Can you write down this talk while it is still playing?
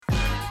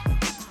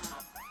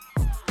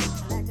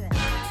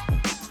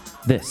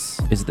This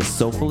is the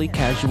Soulfully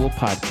Casual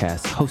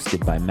podcast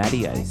hosted by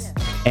Matty Ice.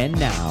 And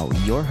now,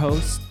 your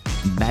host,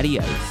 Matty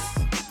Ice.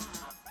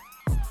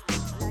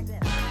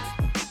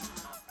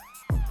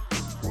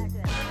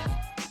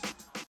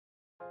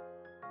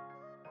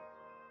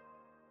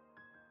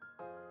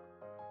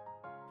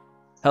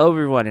 Hello,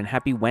 everyone, and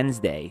happy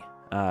Wednesday.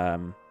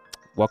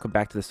 Welcome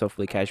back to the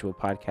Soulfully Casual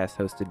podcast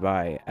hosted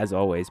by, as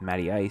always,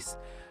 Matty Ice.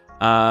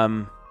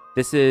 We're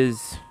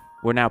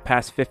now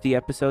past 50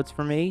 episodes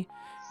for me.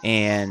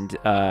 And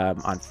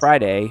on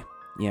Friday,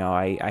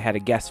 I had a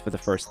guest for the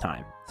first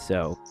time.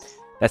 So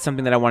that's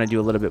something that I want to do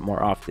a little bit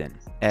more often.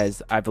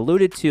 As I've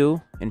alluded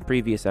to in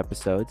previous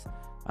episodes,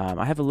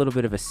 I have a little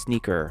bit of a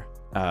sneaker,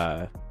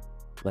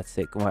 let's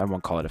say, well, I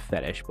won't call it a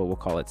fetish, but we'll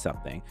call it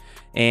something.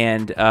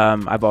 And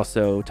I've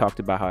also talked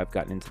about how I've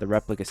gotten into the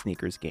replica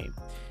sneakers game.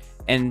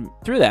 And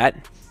through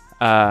that,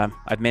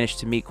 I've managed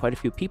to meet quite a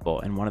few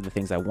people, and one of the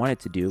things I wanted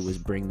to do was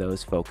bring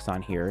those folks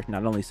on here,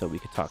 not only so we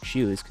could talk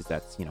shoes, because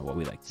that's what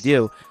we like to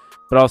do,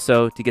 but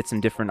also to get some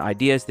different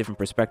ideas, different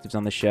perspectives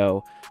on the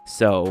show.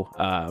 So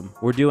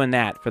we're doing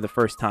that for the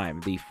first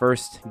time. The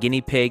first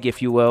guinea pig,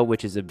 if you will,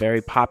 which is a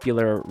very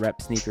popular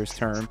rep sneakers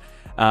term,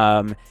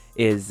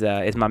 is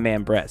my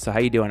man Brett. So how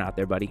you doing out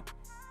there, buddy?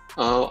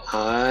 Oh,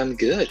 I'm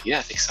good.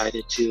 Yeah,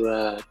 excited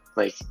to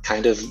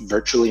kind of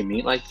virtually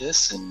meet like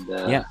this and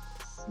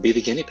be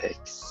the guinea pig.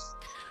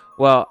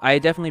 Well, I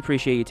definitely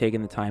appreciate you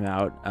taking the time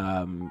out.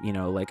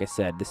 Like I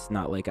said, this is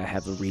not like I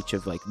have a reach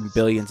of like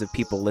billions of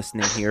people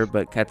listening here,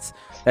 but that's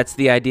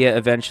the idea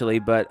eventually.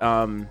 But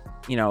I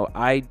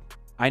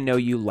know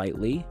you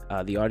lightly.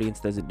 The audience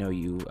doesn't know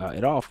you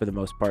at all for the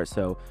most part.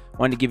 So I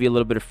wanted to give you a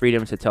little bit of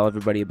freedom to tell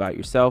everybody about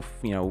yourself,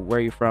 where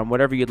you're from,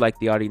 whatever you'd like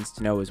the audience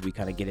to know as we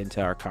kind of get into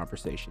our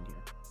conversation here.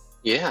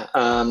 Yeah.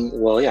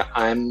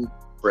 I'm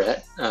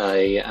Brett.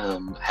 I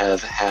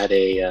have had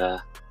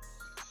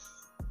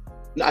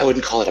I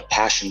wouldn't call it a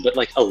passion, but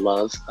like a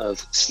love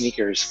of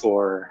sneakers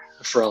for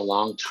a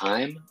long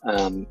time.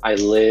 I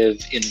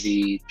live in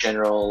the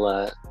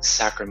general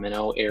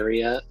Sacramento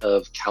area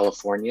of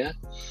California.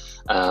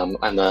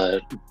 I'm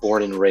a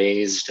born and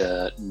raised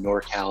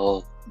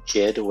NorCal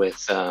kid with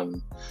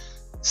some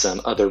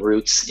other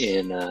roots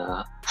in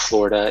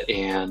Florida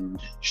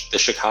and the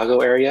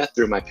Chicago area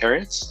through my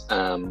parents.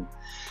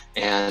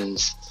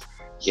 And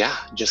yeah,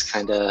 just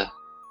kind of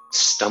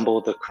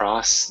stumbled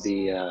across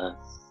the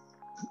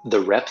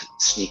rep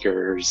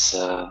sneakers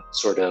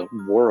sort of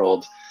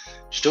world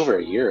just over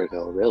a year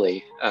ago,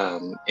 really.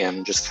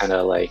 And just kind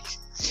of like,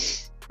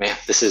 man,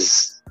 this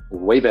is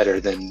way better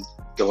than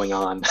going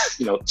on,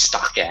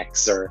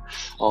 StockX or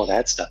all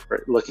that stuff,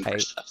 or looking for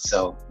stuff.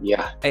 So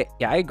yeah.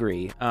 I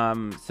agree.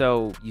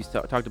 So you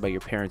talked about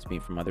your parents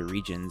being from other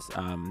regions.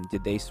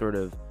 Did they sort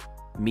of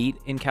meet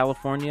in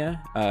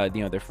California?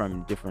 They're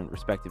from different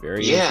respective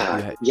areas.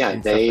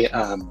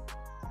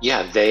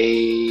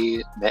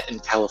 They met in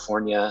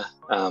California.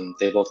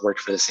 They both worked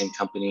for the same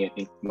company. I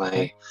think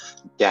my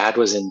dad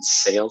was in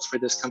sales for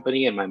this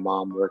company, and my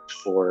mom worked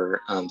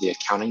for the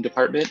accounting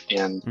department.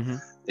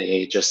 And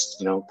they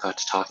just, got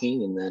to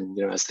talking, and then,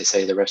 as they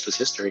say, the rest was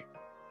history.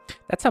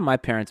 That's how my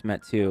parents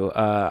met too.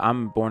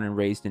 I'm born and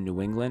raised in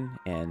New England,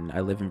 and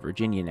I live in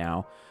Virginia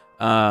now.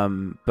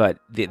 But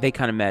they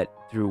kind of met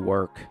through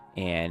work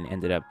and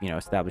ended up,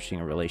 establishing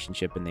a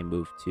relationship, and they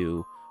moved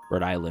to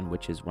Rhode Island,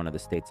 which is one of the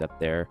states up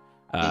there.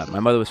 My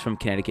mother was from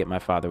Connecticut. My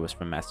father was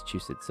from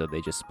Massachusetts. So they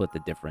just split the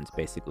difference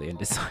basically and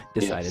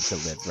decided to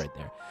live right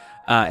there.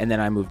 And then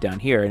I moved down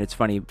here. And it's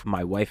funny,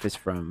 my wife is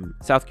from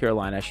South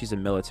Carolina. She's a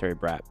military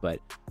brat, but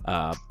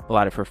a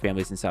lot of her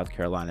family's in South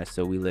Carolina.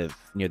 So we live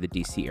near the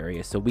DC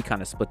area. So we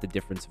kind of split the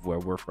difference of where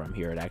we're from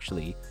here. It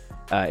actually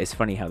is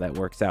funny how that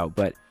works out.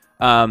 But,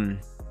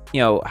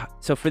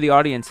 so for the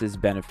audience's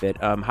benefit,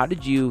 how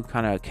did you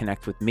kind of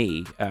connect with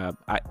me?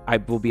 I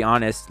will be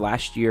honest,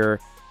 last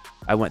year,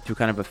 I went through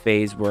kind of a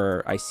phase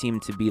where I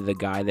seemed to be the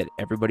guy that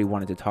everybody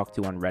wanted to talk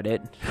to on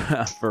Reddit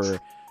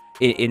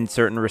in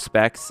certain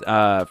respects,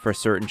 for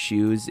certain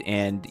shoes.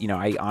 And,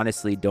 I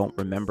honestly don't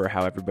remember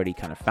how everybody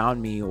kind of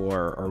found me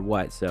or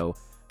what. So,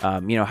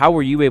 how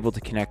were you able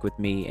to connect with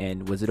me,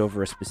 and was it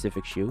over a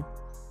specific shoe?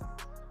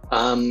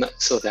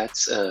 So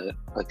that's a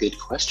good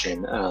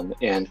question.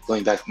 And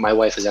going back, my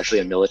wife is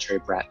actually a military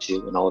brat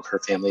too, and all of her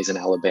family's in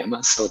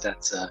Alabama. So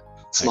that's a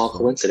small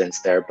coincidence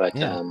there. But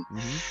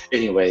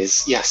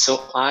anyways, yeah,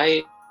 so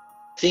I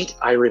think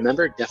I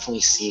remember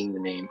definitely seeing the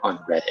name on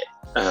Reddit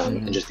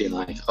and just being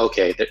like,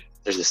 okay,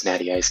 there's this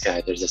Matty Ice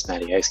guy. There's this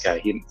Matty Ice guy.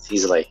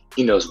 He's like,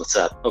 he knows what's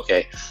up.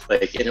 Okay.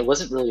 And it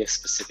wasn't really a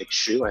specific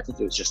shoe. I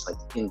think it was just like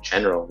in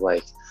general,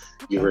 like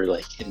you were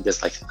like in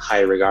this like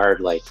high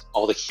regard, like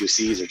all the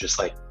QCs are just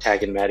like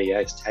tagging Matty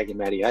Ice.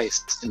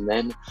 And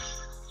then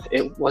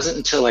it wasn't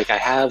until like I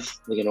have,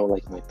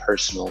 like my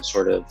personal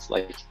sort of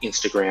like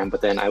Instagram,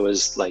 but then I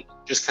was like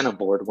just kind of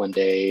bored one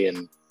day,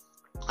 and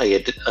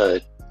I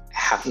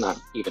had not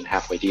even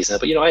halfway decent,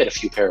 but I had a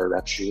few pair of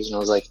rep shoes, and I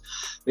was like,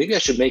 maybe I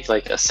should make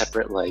like a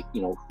separate, like,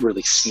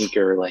 really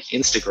sneaker like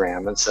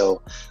Instagram. And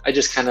so I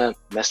just kind of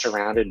messed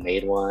around and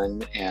made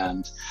one,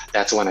 and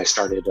that's when I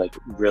started like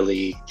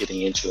really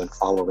getting into and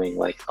following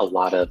like a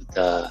lot of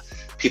the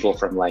people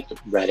from like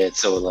Reddit.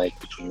 So like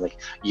between like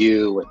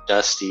you and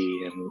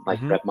Dusty and like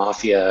Hmm. Rep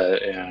Mafia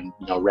and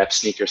Rep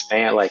Sneakers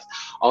Fan, like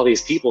all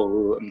these people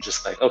who I'm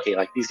just like, okay,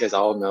 like these guys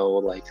all know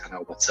like kind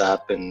of what's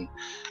up. And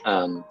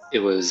it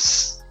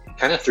was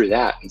kind of through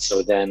that. And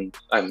so then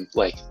I'm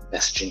like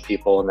messaging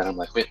people, and then I'm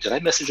like, wait, did I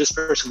message this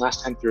person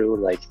last time through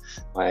like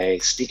my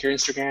sneaker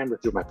Instagram or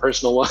through my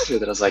personal one? And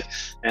then I was like,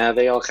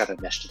 they all kind of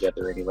mesh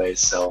together anyways.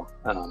 So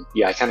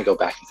yeah, I kind of go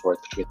back and forth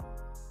between.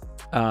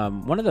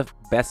 One of the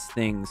best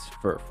things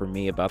for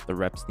me about the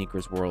rep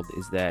sneakers world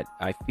is that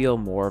I feel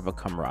more of a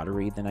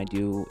camaraderie than I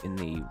do in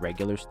the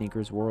regular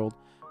sneakers world.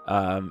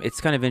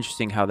 It's kind of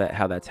interesting how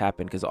that's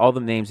happened, because all the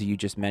names that you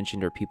just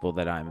mentioned are people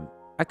that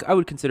I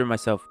would consider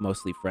myself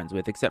mostly friends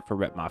with, except for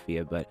Rep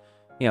Mafia. But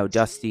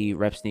Dusty,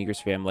 Rep Sneakers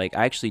Fam, like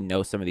I actually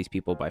know some of these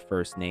people by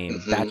first name.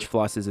 Mhm. Batch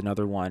Floss is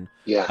another one.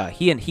 Yeah.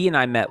 He and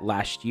I met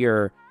last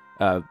year,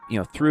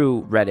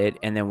 through Reddit,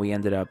 and then we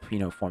ended up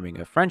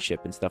forming a friendship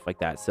and stuff like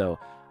that. So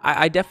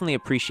I definitely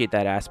appreciate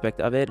that aspect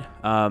of it.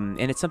 And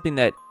it's something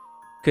that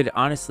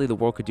the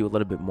world could do a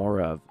little bit more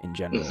of in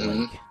general.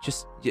 Like Hmm.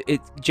 just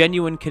it's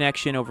genuine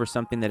connection over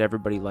something that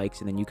everybody likes,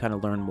 and then you kind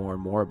of learn more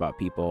and more about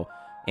people.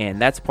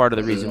 And that's part of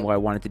the reason Hmm. why I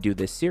wanted to do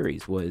this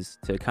series, was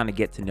to kind of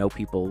get to know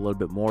people a little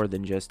bit more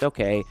than just,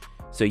 okay,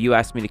 so you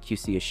asked me to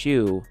QC a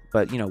shoe,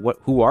 but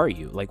who are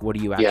you? Like, what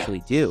do you Yeah.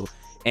 actually do?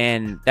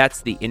 And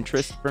that's the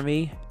interest for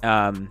me.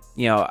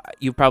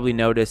 You probably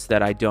noticed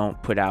that I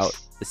don't put out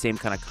the same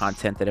kind of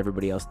content that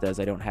everybody else does.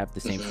 I don't have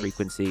the same Hmm.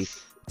 frequency.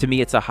 To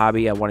me, it's a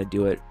hobby. I want to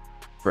do it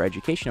for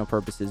educational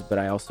purposes, but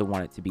I also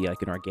want it to be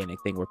like an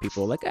organic thing where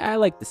people are like, I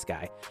like this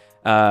guy.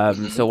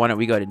 Hmm. So why don't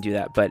we go ahead and do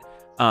that? But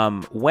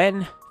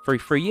when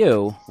for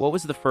you, what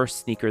was the first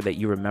sneaker that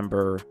you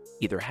remember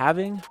either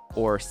having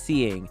or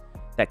seeing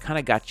that kind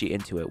of got you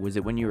into it? Was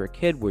it when you were a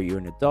kid? Were you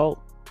an adult?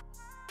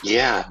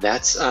 Yeah,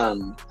 that's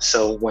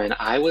so when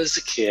I was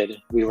a kid,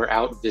 we were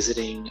out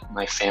visiting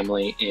my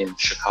family in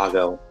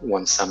Chicago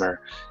one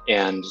summer.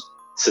 And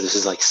so this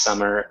is like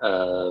summer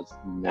of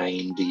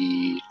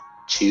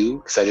 92,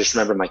 because I just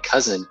remember my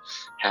cousin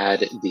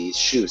had these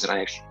shoes, and I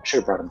actually should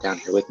have brought them down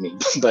here with me.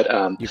 But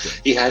You're good.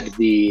 he had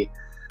the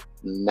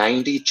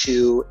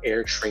 92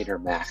 Air Trainer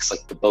Max,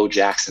 like the Bo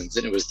Jacksons,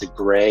 and it was the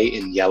gray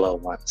and yellow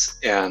ones.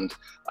 And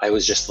I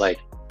was just like,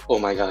 oh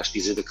my gosh,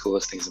 these are the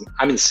coolest things.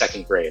 I'm in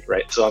second grade,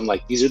 right? So I'm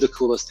like, these are the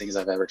coolest things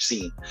I've ever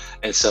seen.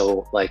 And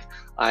so like,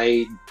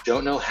 I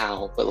don't know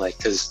how, but like,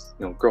 cause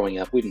growing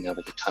up, we didn't have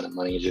like a ton of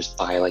money to just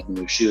buy like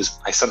new shoes.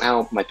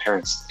 My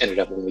parents ended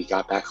up, when we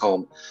got back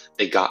home,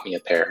 they got me a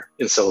pair.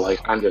 And so like,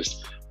 I'm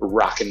just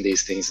rocking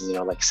these things, and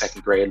like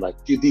second grade,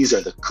 like, dude, these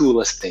are the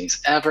coolest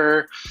things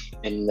ever.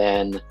 And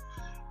then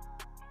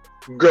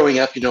growing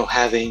up,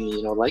 having,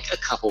 like a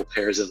couple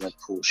pairs of like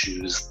cool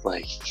shoes,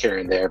 like here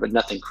and there, but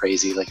nothing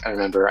crazy. Like I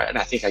remember, and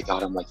I think I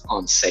got them like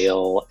on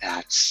sale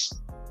at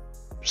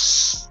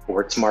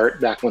Sports Mart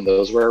back when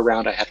those were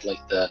around. I had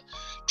like the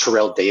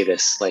Terrell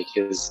Davis, like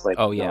his, like,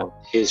 Oh yeah.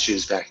 his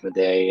shoes back in the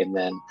day. And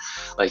then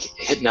like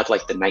hitting up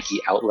like the Nike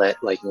outlet,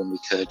 like when we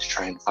could, to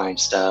try and find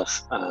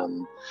stuff.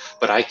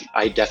 But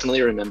I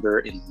definitely remember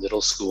in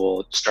middle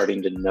school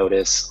starting to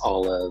notice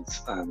all of,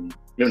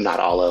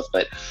 not all of,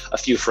 but a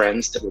few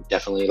friends that were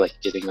definitely like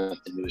getting like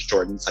the newest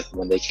Jordans, like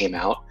when they came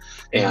out.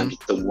 Hmm. And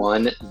the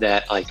one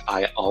that like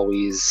I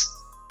always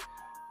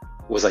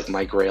was like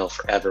my grail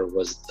forever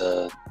was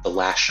the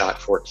Last Shot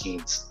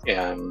 14s.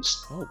 And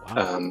Oh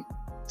wow. um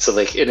so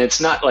like, and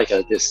it's not like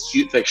this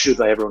huge like shoe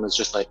that everyone is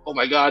just like, oh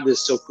my god, this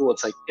is so cool.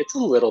 It's like, it's a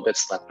little bit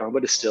slept on,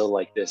 but it's still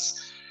like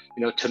this,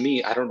 to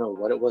me, I don't know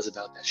what it was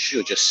about that shoe.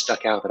 It just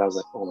stuck out that I was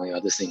like, oh my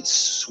god, this thing is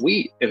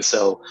sweet. And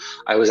so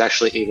I was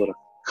actually able to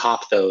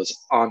cop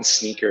those on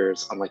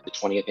sneakers on like the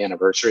 20th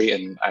anniversary.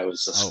 And I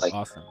was just Oh like,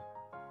 awesome.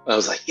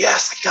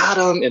 yes, I got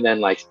them. And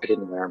then like I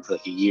didn't wear them for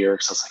like a year,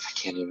 so I was like, I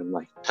can't even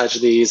like touch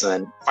these.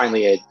 And then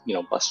finally I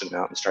busted them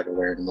out and started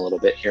wearing them a little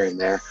bit here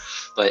and there.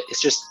 But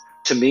it's just,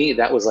 to me,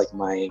 that was like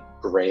my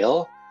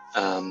grail.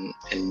 And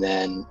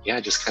then yeah,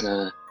 just kind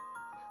of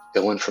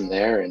going from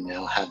there, and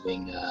now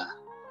having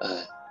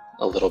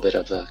a little bit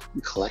of a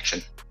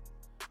collection.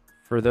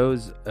 For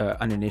those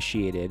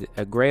uninitiated,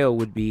 a grail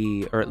would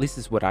be, or at least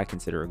is what I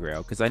consider a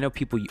grail, because I know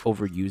people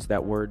overuse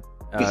that word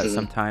Hmm.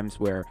 sometimes,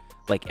 where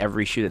like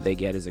every shoe that they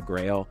get is a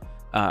grail.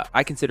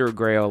 I consider a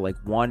grail like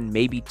one,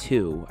 maybe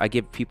two. I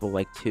give people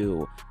like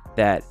two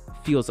that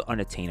feels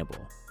unattainable.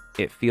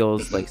 It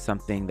feels Hmm. like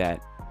something that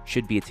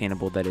should be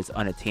attainable that is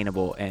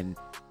unattainable, and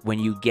when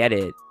you get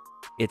it,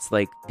 it's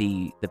like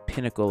the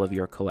pinnacle of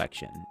your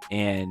collection,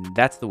 and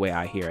that's the way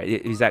I hear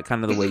it. Is that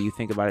kind of the way Hmm. you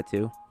think about it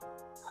too?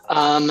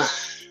 Um,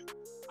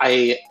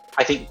 I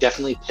I think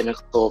definitely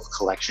pinnacle of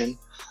collection.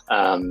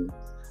 Um,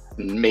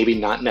 Maybe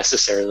not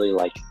necessarily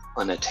like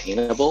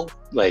unattainable.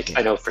 Like I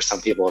Yeah. know for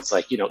some people it's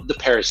like, the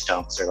Paris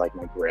Dunks are like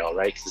my grail,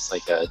 right? Because it's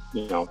like a,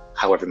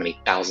 however many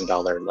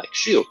 $1,000 like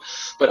shoe.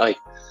 But like,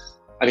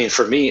 I mean,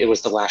 for me, it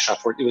was the Last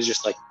Shot for it. It was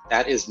just like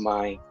that is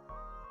my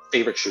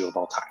favorite shoe of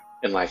all time,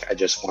 and like I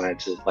just wanted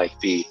to like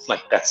be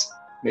like that's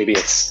maybe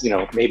it's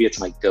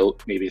my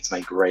goat, maybe it's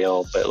my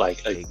grail, but like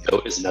a There you go.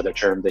 goat is another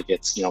term that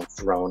gets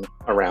thrown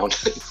around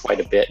quite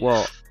a bit.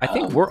 Well, I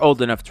think Um, we're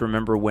old enough to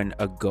remember when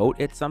a goat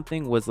at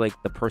something was like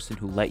the person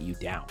who let you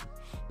down.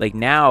 Like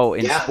now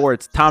in yeah,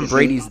 sports, Tom hmm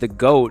Brady's the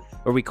GOAT,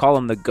 or we call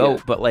him the yeah,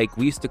 GOAT, but like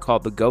we used to call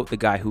the GOAT the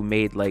guy who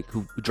made like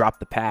who dropped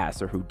the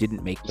pass or who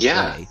didn't make the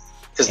yeah, play.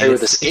 because they And were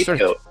the it's sort of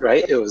scapegoat,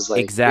 right? It was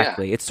like, yeah,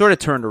 exactly. It's sort of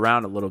turned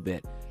around a little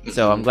bit.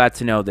 So I'm hmm glad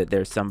to know that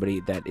there's somebody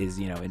that is,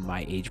 in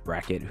my age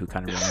bracket who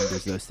kind of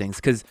remembers those things.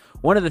 Because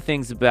one of the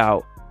things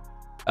about,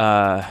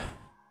 uh,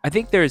 I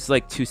think there's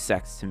like two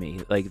sects to me.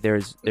 Like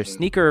there's hmm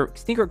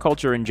sneaker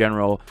culture in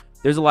general.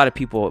 There's a lot of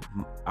people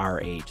our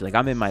age. Like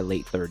I'm in my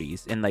late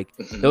 30s, and like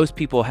hmm those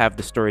people have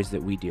the stories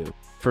that we do.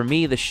 For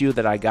me, the shoe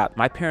that I got,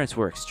 my parents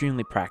were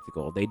extremely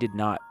practical. They did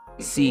not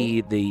hmm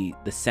see the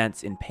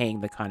sense in paying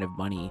the kind of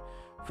money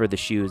for the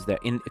shoes that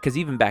in because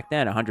even back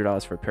then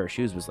 $100 for a pair of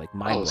shoes was like Oh,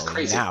 mind it was blowing.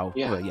 crazy. Now,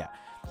 Yeah. well, yeah,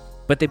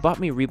 but they bought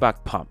me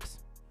Reebok pumps,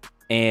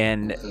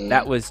 and hmm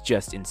that was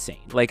just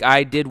insane. Like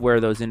I did wear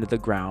those into the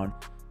ground.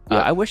 Yeah.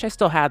 I wish I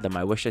still had them.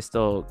 I wish I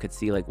still could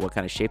see like what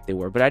kind of shape they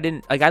were, but I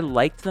didn't. Like I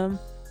liked them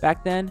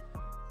back then,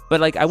 but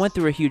like I went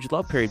through a huge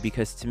love period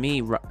because to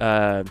me,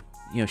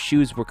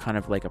 shoes were kind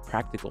of like a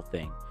practical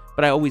thing.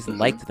 But I always hmm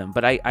liked them.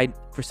 But I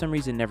for some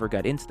reason never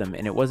got into them,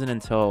 and it wasn't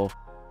until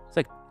it's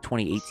like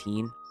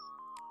 2018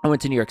 I went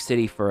to New York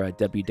City for a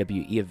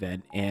WWE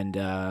event, and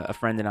a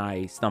friend and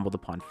I stumbled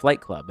upon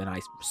Flight Club, and I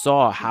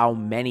saw how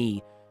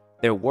many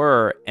there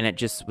were, and it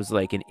just was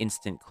like an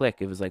instant click.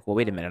 It was like, well,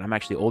 wait a minute, I'm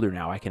actually older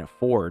now. I can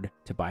afford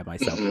to buy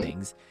myself hmm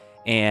things,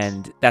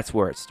 and that's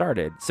where it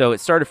started. So it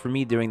started for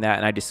me doing that,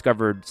 and I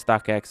discovered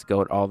StockX,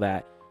 Goat, all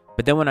that.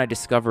 But then when I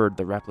discovered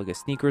the replica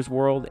sneakers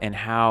world and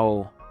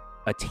how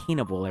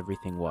attainable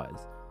everything was,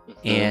 hmm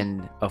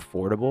and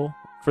affordable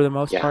for the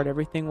most Yeah. part,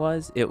 everything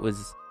was, it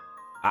was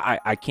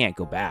I can't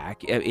go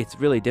back. It's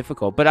really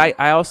difficult. But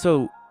I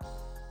also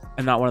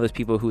am not one of those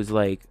people who's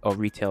like, oh,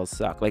 retails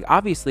suck. Like,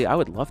 obviously, I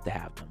would love to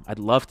have them. I'd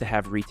love to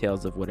have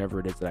retails of whatever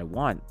it is that I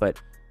want. But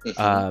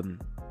hmm um,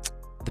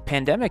 the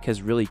pandemic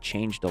has really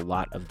changed a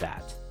lot of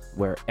that,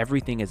 where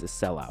everything is a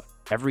sellout,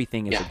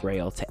 everything is a Yeah.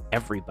 grail to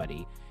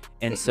everybody.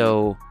 And hmm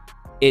so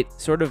it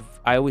sort of,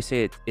 I always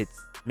say it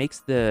makes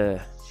the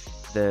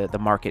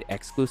market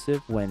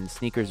exclusive when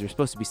sneakers are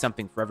supposed to be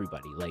something for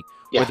everybody. Like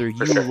Yeah, whether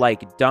for you sure.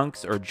 like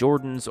Dunks or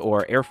Jordans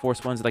or Air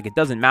Force Ones, like it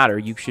doesn't matter.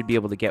 You should be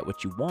able to get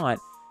what you want,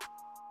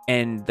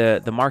 and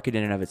the market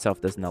in and of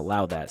itself doesn't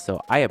allow that. So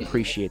I hmm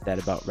appreciate that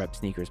about Rep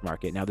Sneakers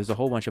Market. Now there's a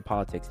whole bunch of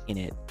politics in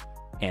it,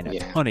 and a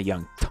Yeah. ton of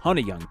young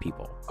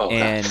people, Oh God.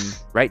 and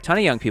right, ton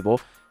of young people.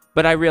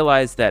 But I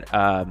realized that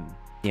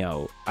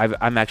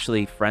I'm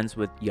actually friends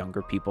with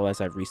younger people,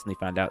 as I've recently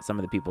found out. Some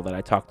of the people that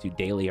I talk to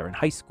daily are in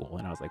high school,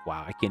 and I was like,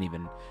 wow, I can't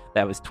even.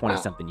 That was 20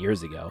 Wow. something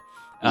years ago.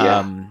 Yeah.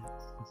 Um,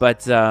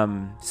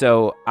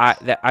 so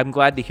I'm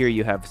glad to hear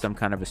you have some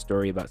kind of a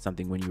story about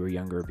something when you were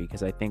younger,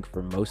 because I think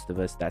for most of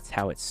us that's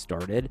how it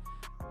started.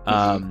 hmm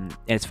And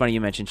it's funny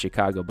you mentioned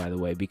Chicago, by the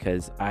way,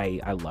 because I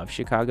love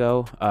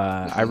Chicago.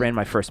 I hmm ran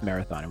my first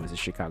marathon. It was a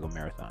Chicago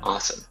marathon.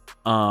 Awesome.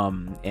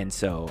 And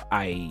so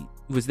I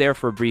was there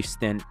for a brief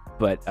stint,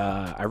 but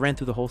I ran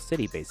through the whole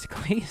city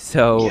basically.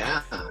 So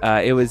Yeah.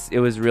 it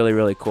was really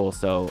really cool.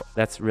 So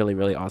that's really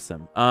really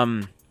awesome.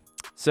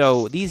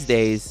 So these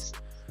days,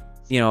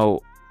 you know,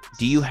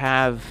 do you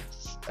have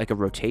like a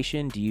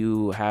rotation? Do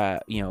you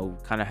have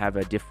kind of have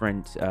a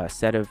different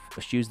set of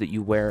shoes that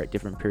you wear at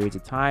different periods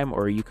of time,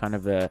 or are you kind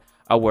of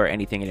I'll wear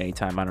anything at any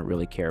time. I don't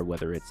really care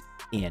whether it's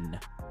in.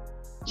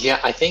 Yeah,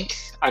 I think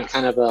I'm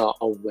kind of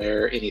a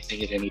wear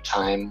anything at any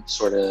time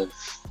sort of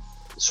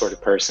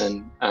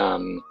person.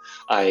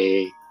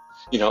 I,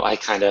 I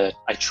kind of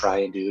I try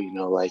and do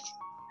like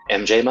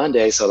MJ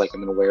Monday, so like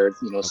I'm gonna wear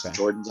some Okay.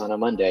 Jordans on a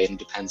Monday, and it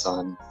depends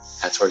on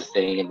that sort of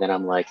thing. And then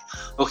I'm like,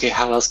 okay,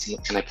 how else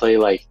can I play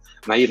like?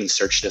 And I even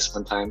searched this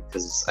one time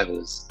because I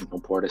was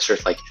bored. I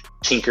searched like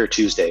Tinker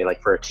Tuesday,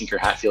 like for a Tinker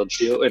Hatfield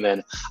shoe, and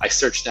then I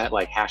searched that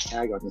like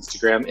hashtag on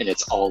Instagram, and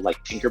it's all like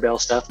Tinkerbell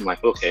stuff. I'm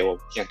like, okay, well,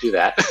 can't do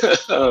that.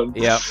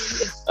 Yep.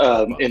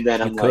 Well, And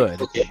then you I'm like,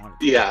 could if you okay, wanted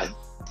to. yeah,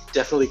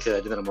 definitely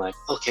could. And then I'm like,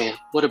 okay,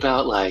 what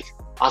about like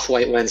Off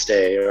White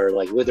Wednesday or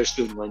like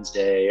Witherspoon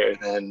Wednesday? Or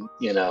then,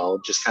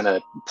 just kind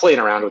of playing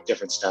around with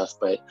different stuff.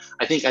 But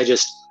I think I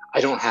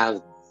don't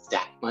have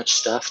that much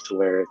stuff to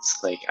where it's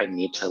like I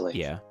need to like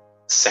Yeah.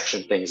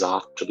 section things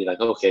off to be like,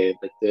 okay,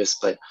 like this.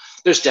 But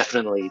there's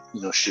definitely,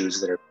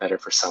 shoes that are better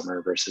for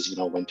summer versus,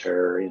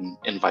 winter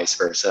and vice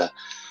versa.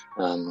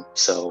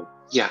 So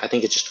yeah, I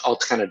think it just all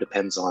kind of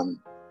depends on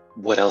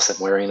what else I'm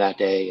wearing that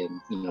day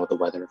and, the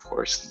weather, of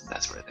course, and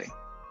that sort of thing.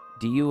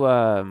 Do you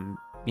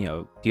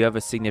do you have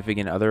a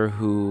significant other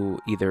who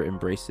either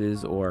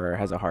embraces or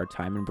has a hard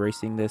time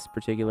embracing this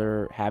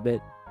particular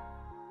habit?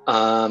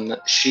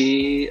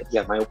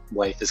 My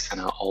wife is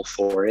kind of all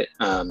for it.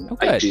 Oh,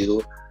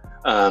 good.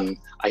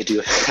 I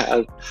do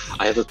have,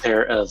 I have a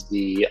pair of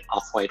the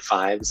Off-White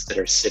fives that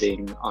are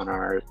sitting on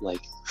our like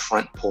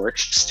front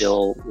porch,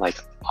 still like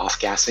off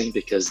gassing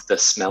because the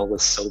smell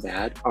was so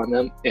bad on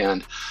them.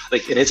 And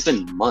it's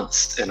been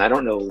months and I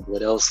don't know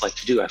what else like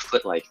to do. I've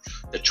put like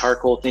the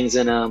charcoal things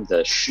in them,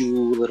 the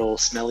shoe little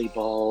smelly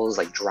balls,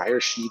 like dryer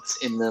sheets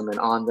in them and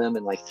on them.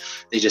 And like,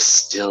 they just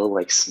still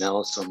like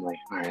smell. So I'm like,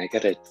 all right, I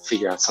got to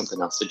figure out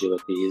something else to do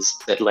with these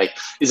that like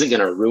isn't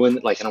going to ruin,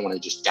 like, I don't want to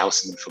just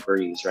douse them in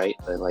Febreze, right?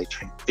 But like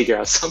trying to figure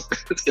out something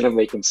that's going to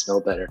make them smell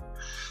better.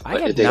 I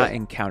But have they, not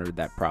encountered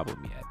that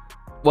problem yet.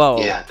 Well,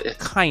 yeah, it's,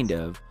 kind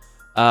of.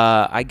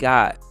 I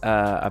got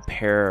a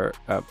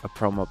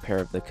promo pair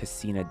of the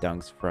Casina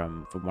Dunks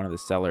from one of the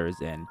sellers,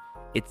 and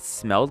it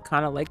smelled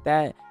kind of like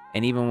that.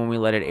 And even when we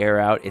let it air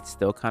out, it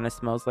still kind of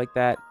smells like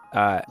that.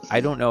 I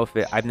don't know if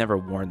I've never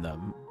worn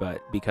them,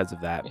 but because of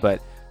that,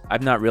 but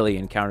I've not really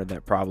encountered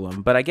that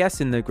problem. But I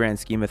guess in the grand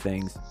scheme of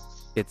things,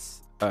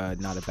 it's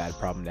not a bad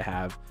problem to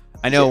have.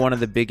 I know yeah. one of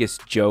the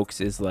biggest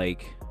jokes is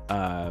like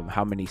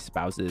how many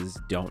spouses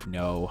don't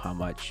know how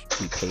much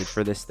we paid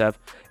for this stuff,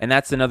 and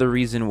that's another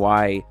reason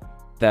why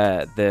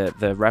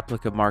the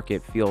replica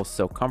market feels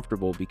so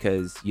comfortable,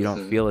 because you don't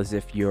Mhm. feel as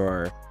if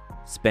you're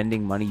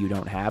spending money you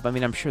don't have. I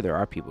mean, I'm sure there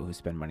are people who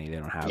spend money they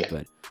don't have, Yeah.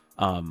 but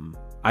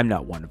I'm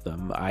not one of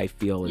them. I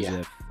feel as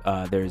Yeah.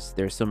 if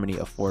there's so many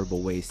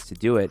affordable ways to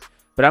do it.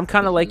 But I'm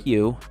kind of Mhm. like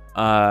you.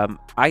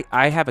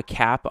 I have a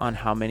cap on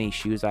how many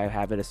shoes I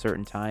have at a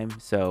certain time.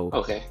 So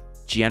Okay.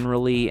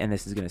 generally, and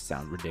this is going to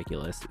sound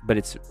ridiculous, but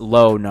it's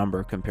low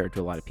number compared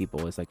to a lot of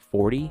people, is like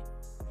 40,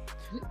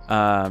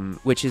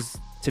 which is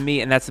to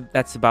me, and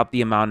that's about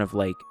the amount of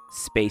like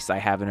space I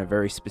have in a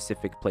very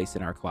specific place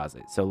in our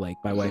closet. So like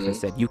my wife has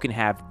Mhm. said, you can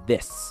have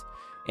this,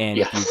 and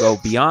Yeah. if you go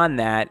beyond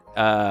that,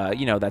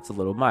 that's a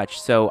little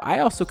much. So I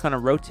also kind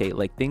of rotate,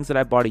 like things that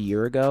I bought a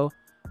year ago,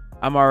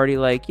 I'm already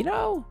like,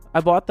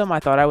 I bought them. I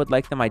thought I would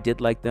like them. I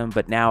did like them,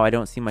 but now I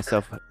don't see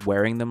myself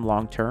wearing them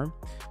long term.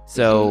 Mhm.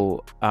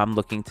 So I'm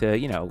looking to,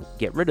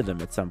 get rid of them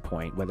at some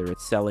point, whether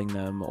it's selling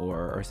them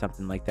or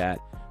something like that.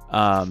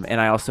 And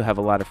I also have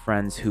a lot of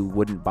friends who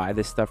wouldn't buy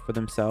this stuff for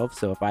themselves.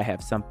 So if I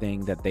have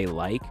something that they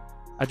like,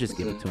 I'll just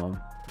give it Mhm. to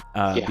them,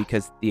 Yeah.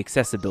 because the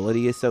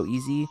accessibility is so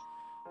easy.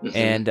 Mhm.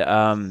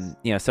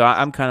 And so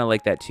I'm kind of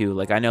like that too.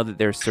 Like I know that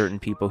there's certain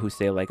people who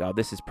say like, oh,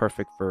 this is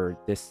perfect for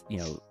this,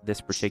 this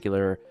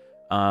particular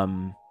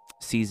um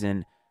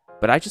season,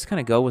 but I just kind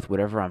of go with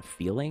whatever I'm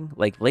feeling.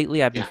 Like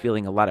lately I've been Yeah.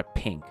 feeling a lot of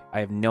pink.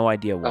 I have no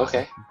idea why,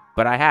 Okay.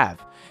 but I have.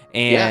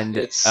 Yeah. And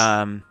It's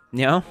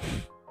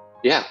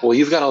yeah. Well,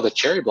 you've got all the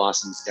cherry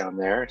blossoms down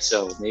there,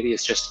 so maybe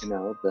it's just the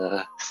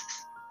I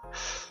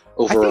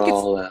think it's,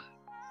 overall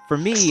for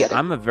me, aesthetic.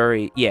 I'm a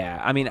very, yeah,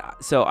 I mean,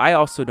 so I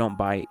also don't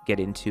get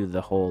into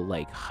the whole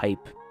like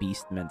hype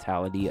beast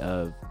mentality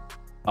of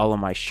all of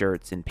my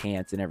shirts and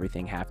pants and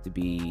everything have to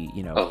be,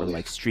 for Oh yeah.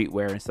 like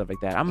streetwear and stuff like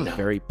that. I'm a No.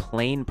 very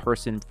plain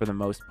person for the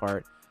most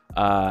part.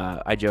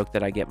 I joke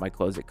that I get my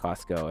clothes at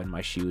Costco and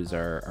my shoes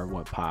are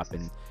what pop,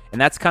 and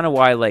that's kind of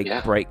why like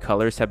Yeah. bright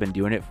colors have been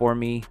doing it for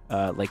me.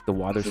 Like the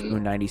Mhm.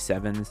 Waterspoon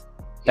 97s.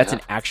 That's Yeah.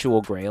 an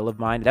actual grail of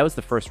mine. That was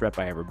the first rep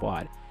I ever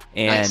bought.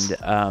 Nice.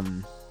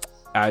 And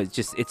I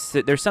just it's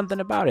there's something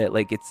about it.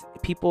 Like it's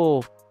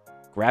people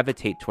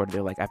gravitate toward,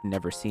 they're like, I've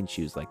never seen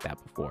shoes like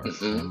that before. And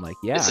Hmm. I'm like,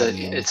 yeah, It's I a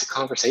mean, it's a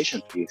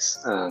conversation piece.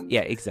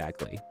 yeah,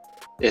 exactly.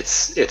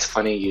 It's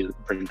funny you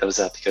bring those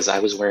up because I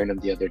was wearing them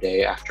the other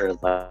day after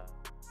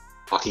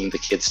walking the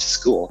kids to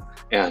school,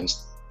 and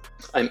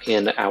I'm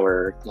in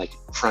our like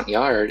front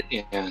yard,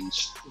 and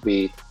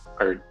we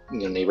our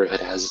neighborhood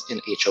has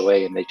an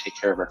HOA, and they take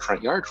care of our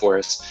front yard for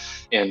us.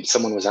 And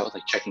someone was out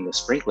like checking the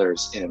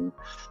sprinklers, and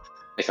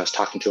like I was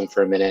talking to him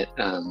for a minute,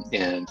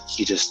 and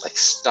he just like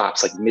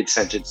stops like mid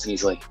sentence, and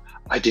he's like,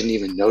 "I didn't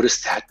even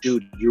notice that,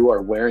 dude. You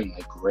are wearing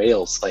like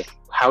grails. Like,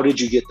 how did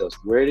you get those?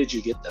 Where did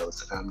you get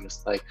those?" And I'm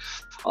just like,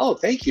 "Oh,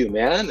 thank you,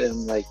 man."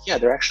 And like, yeah,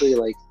 they're actually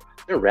like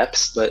they're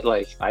reps, but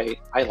like I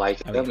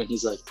like Oh them. yeah. And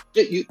he's like,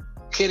 yeah, you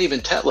can't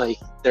even tell. Like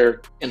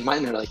they're in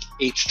mine. They're like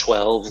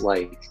H12,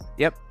 like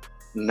Yep.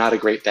 not a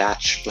great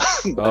batch,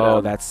 but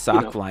Oh, that you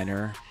sock know,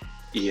 liner.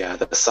 yeah,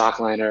 the sock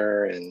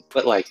liner, and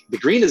but like the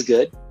green is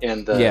good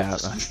and the Yeah.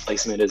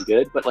 placement is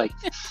good, but like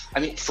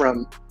I mean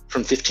from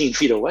 15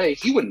 feet away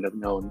he wouldn't have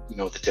known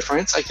the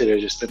difference. I could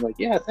have just been like,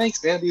 yeah,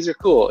 thanks man, these are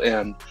cool.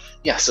 And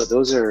yeah, so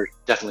those are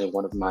definitely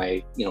one of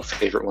my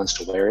favorite ones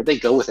to wear. They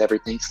go with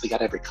everything, so they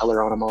got every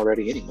color on them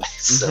already anyway. Hmm.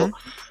 So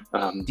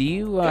Do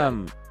you yeah.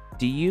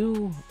 do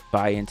you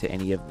buy into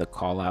any of the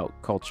call out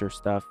culture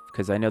stuff?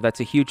 Because I know that's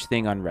a huge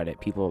thing on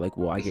Reddit. People are like,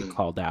 well, I get Mhm.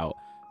 called out.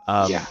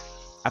 Yeah. Um,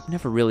 I've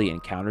never really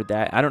encountered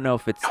that. I don't know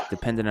if it's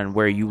dependent on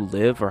where you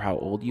live or how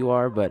old you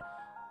are, but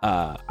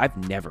I've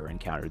never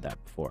encountered that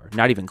before.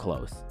 Not even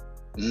close.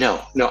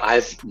 No,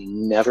 I've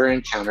never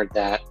encountered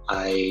that.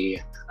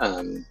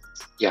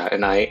 Yeah,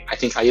 and I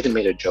think I even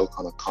made a joke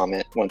on a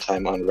comment one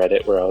time on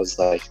Reddit where I was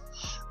like,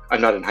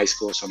 I'm not in high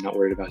school, so I'm not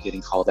worried about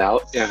getting called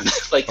out. And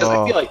like, because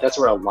I feel like that's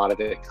where a lot of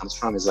it comes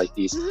from, is like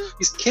these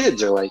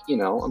kids are like, I'm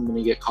going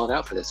to get called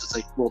out for this. It's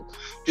like, well,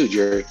 dude,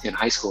 you're in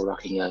high school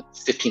rocking a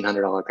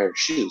 $1,500 pair of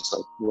shoes.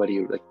 Like, what do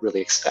you like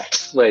really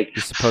expect? Like,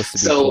 You're supposed to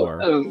be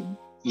poor.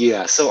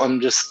 Yeah. So I'm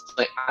just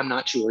like, I'm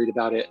not too worried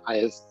about it. I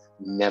have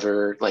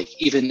never, like,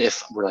 even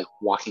if we're like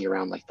walking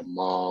around like the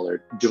mall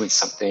or doing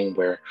something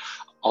where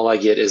all I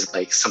get is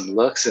like some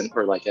looks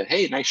or like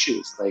hey, nice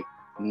shoes, like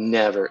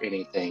never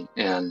anything.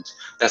 And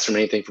that's from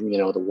anything from, the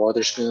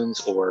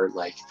Wotherspoons or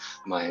like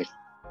my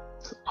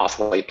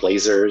off-white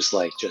blazers,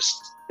 like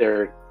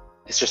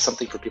it's just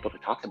something for people to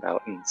talk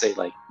about and say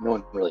like, no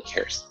one really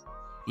cares.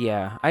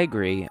 Yeah, I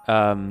agree.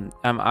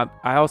 I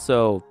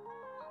also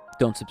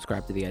don't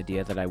subscribe to the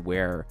idea that I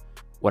wear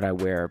what I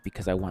wear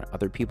because I want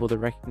other people to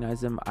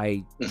recognize them.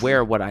 I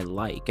wear what I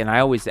like, and I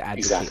always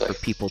advocate for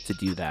people to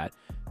do that.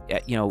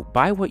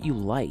 Buy what you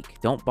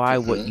like. Don't buy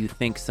what you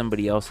think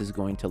somebody else is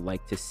going to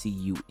like to see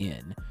you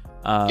in.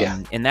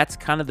 And that's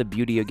kind of the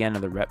beauty again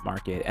of the rep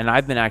market. And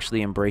I've been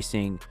actually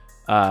embracing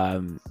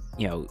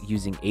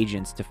using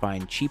agents to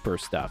find cheaper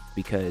stuff,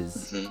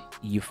 because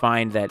you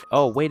find that,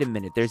 oh, wait a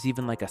minute, there's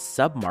even like a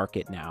sub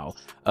market now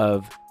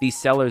of these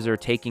sellers are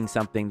taking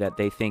something that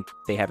they think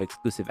they have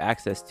exclusive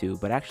access to,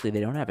 but actually they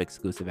don't have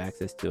exclusive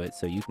access to it,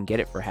 so you can get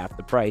it for half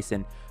the price.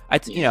 And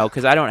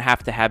because I don't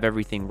have to have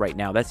everything right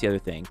now. That's the other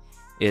thing,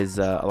 is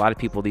a lot of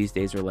people these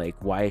days are like,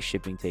 why is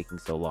shipping taking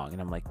so long?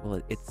 And I'm like,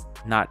 well, it's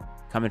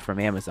not coming from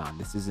Amazon.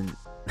 This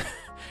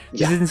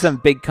isn't some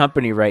big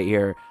company right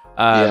here.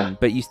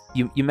 But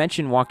you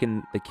mentioned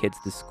walking the kids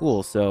to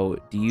school. So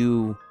do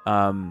you,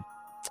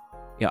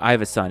 I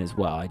have a son as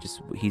well.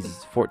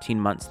 He's 14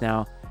 months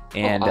now,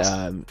 and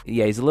awesome.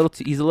 He's a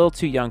little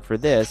too young for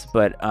this,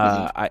 but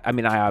I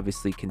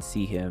obviously can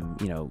see him,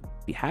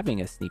 be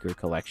having a sneaker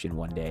collection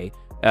one day.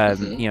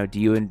 Do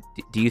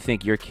you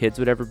think your kids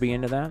would ever be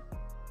into that?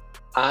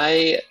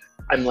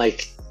 I'm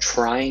like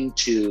trying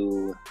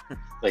to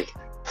like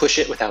push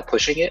it without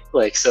pushing it.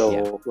 Like,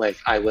 so like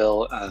I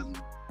will,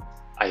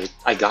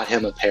 I got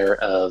him a pair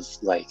of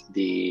like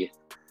they're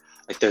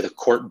the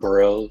Court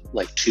Borough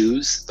like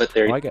 2s, but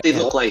they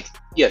look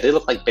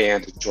like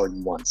Band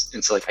Jordan 1s.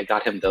 And so like I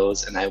got him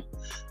those, and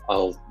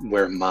I'll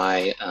wear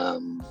my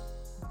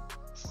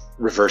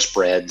reverse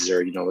breads,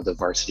 or the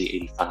Varsity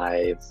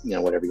 85,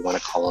 whatever you want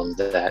to call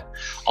them, that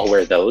I'll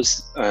wear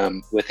those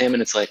with him.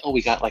 And it's like, oh,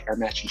 we got like our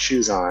matching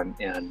shoes on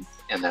and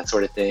that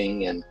sort of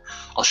thing. And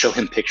I'll show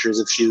him pictures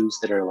of shoes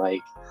that are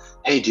like,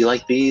 hey, do you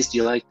like these? Do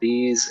you like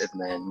these?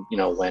 And then,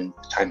 when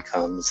the time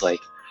comes, like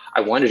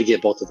I wanted to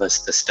get both of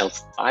us the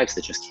Stealth 5s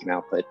that just came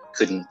out, but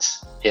couldn't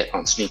hit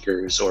on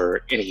Sneakers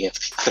or any of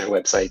the other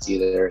websites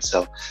either.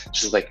 So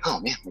she's like, oh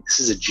man, like, this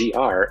is a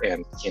GR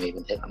and can't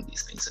even hit on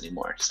these things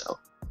anymore. So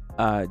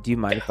do you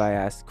mind if I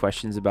ask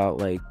questions about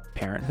like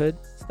parenthood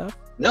stuff?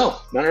 No,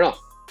 not at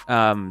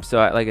all. So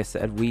like I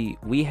said,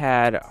 we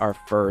had our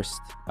first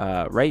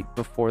right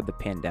before the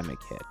pandemic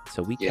hit.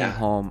 So we came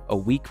home a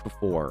week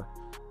before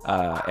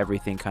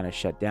everything kind of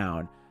shut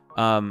down.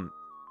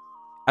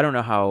 I don't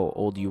know how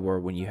old you were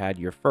when you had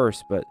your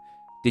first, but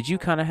did you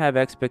kind of have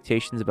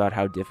expectations about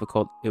how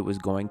difficult it was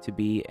going to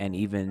be? And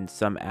even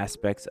some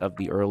aspects of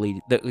the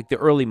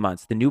early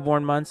months, the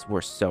newborn months,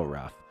 were so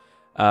rough.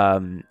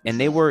 And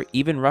they were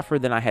even rougher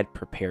than I had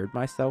prepared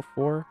myself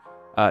for.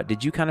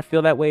 Did you kind of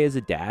feel that way as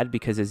a dad?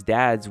 Because as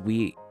dads,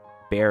 we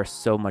bear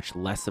so much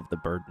less of the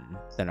burden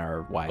than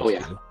our wives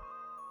do.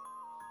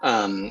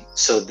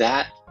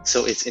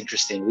 So it's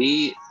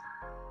interesting.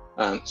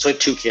 So I have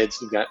 2 kids.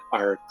 We've got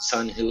our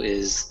son who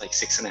is like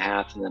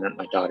 6.5, and then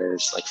my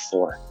daughter's like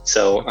 4.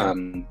 So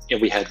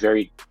we had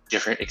very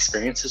different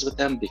experiences with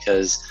them,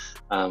 because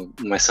when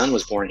my son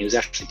was born, he was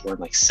actually born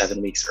like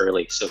 7 weeks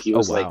early. So he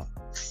was like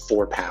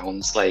 4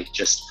 pounds, like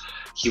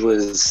he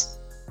was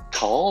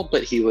tall,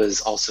 but he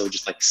was also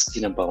just like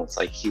skin and bones.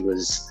 Like he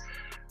was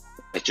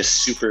like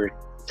just super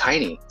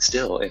tiny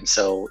still. And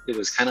so it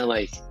was kind of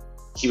like,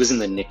 he was in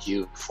the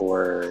NICU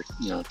for,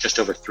 just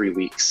over 3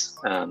 weeks.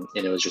 And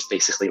it was just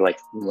basically like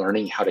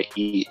learning how to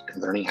eat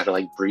and learning how to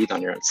like breathe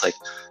on your own. It's like,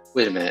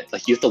 wait a minute,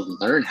 like you have to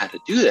learn how to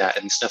do that,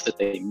 and stuff that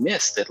they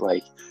miss that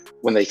like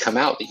when they come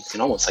out that you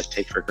can almost like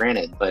take for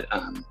granted. But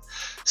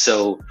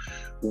so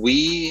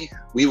we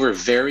were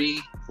very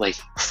like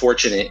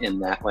fortunate in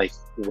that, like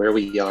where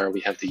we are, we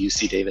have the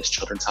UC Davis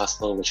Children's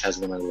Hospital, which has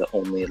one of the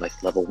only like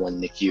level 1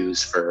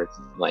 NICUs for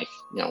like,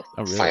 really?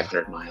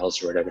 500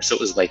 miles or whatever. So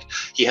it was like,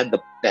 he had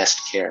the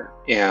best care,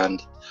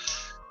 and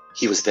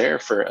he was there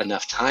for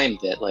enough time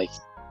that like,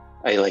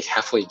 I like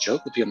halfway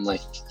joke with him,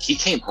 like he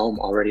came home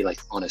already like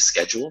on a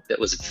schedule that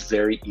was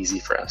very easy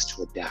for us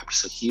to adapt.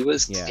 So he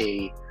was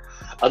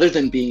other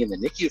than being in the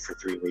NICU for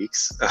 3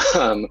 weeks,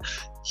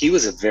 he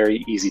was a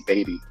very easy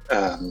baby.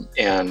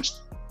 And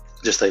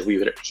just like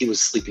he was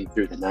sleeping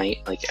through the night,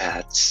 like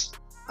at,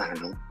 I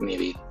don't know,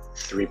 maybe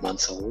 3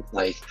 months old.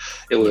 Like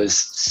it was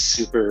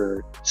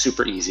super,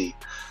 super easy.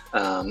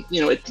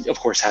 It of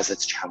course has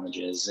its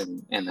challenges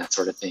and that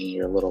sort of thing.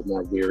 You're a little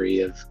more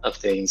weary of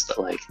things, but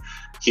like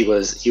he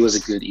was a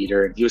good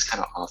eater, and he was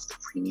kind of off the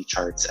preemie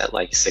charts at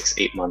like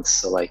 6-8 months.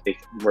 So like they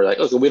were like,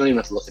 okay, we don't even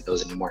have to look at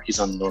those anymore. He's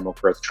on the normal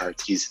growth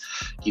charts.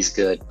 He's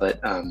good. But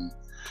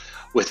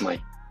with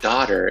my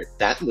daughter,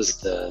 that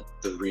was the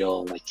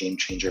real like game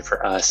changer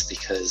for us,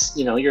 because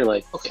you're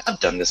like, okay, I've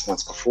done this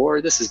once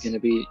before. This is going to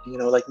be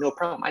like no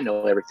problem. I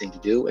know everything to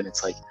do. And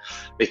it's like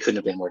they couldn't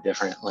have been more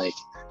different. Like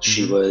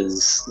she Mm-hmm.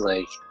 was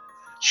like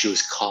she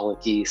was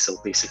colicky, so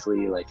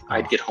basically like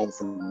I'd Oh, get home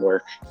from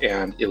work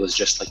and it was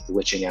just like the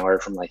witching hour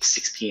from like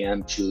 6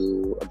 p.m.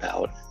 to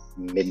about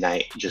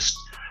midnight, just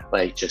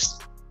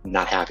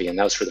not happy. And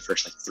that was for the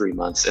first like 3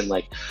 months. And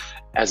like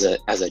as a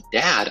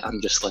dad,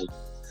 I'm just like,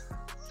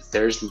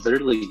 there's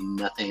literally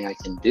nothing I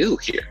can do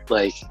here.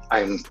 Like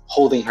I'm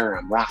holding her,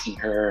 I'm rocking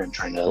her, and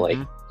trying to like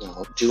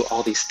mm-hmm. do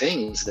all these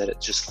things that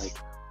it's just like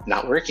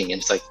not working.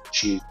 And it's like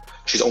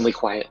she's only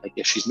quiet like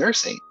if she's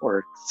nursing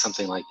or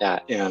something like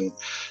that. And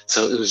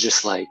so it was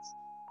just like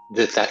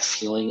that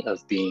feeling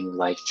of being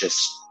like,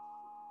 just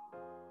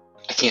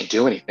I can't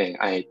do anything.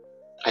 I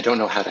don't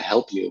know how to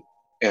help you,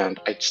 and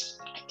I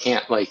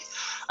can't. Like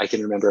I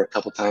can remember a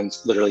couple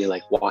times literally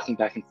like walking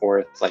back and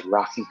forth, like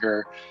rocking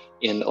her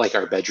in like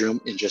our bedroom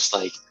and just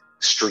like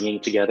stringing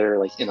together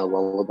like in a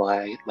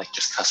lullaby, like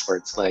just cuss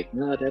words like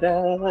da, da,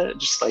 da,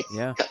 just like,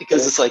 Yeah.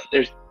 because it's like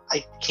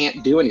I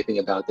can't do anything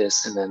about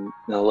this. And then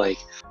like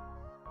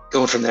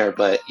going from there.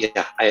 But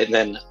yeah, and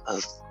then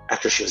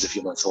after she was a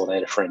few months old, I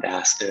had a friend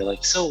ask, they're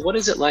like, so what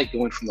is it like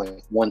going from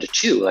like 1 to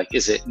 2? Like,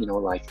 is it,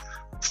 like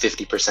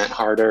 50%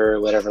 harder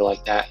or whatever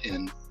like that?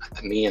 And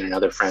me and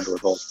another friend were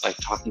both like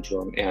talking to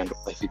him, and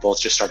like we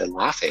both just started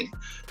laughing,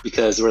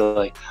 because we're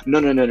like, no,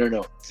 no, no, no,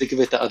 no. Think of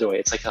it the other way.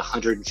 It's like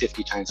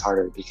 150 times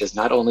harder, because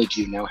not only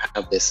do you now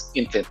have this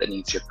infant that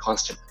needs your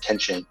constant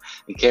attention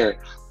and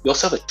care, you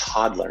also have a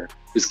toddler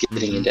who's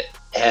getting Mm-hmm. into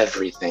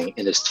everything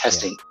and is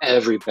testing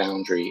every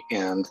boundary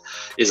and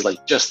is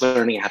like just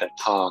learning how to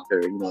talk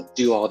or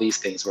do all these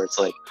things, where it's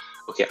like,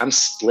 okay, I'm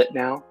split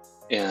now.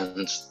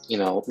 And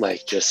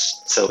like,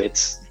 just so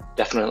it's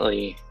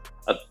definitely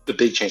the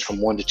big change from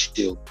 1 to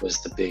 2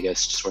 was the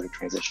biggest sort of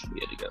transition we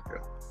had to go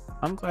through.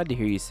 I'm glad to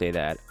hear you say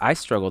that. I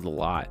struggled a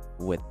lot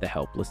with the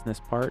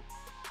helplessness part.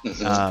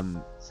 Mm-hmm.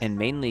 And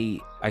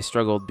mainly I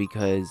struggled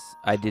because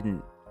I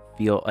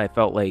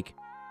felt like,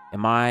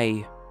 am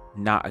I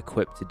not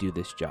equipped to do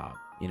this job?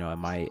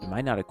 Am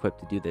I not equipped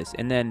to do this?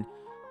 And then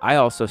I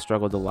also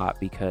struggled a lot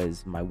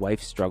because my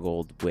wife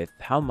struggled with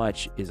how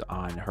much is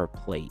on her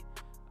plate,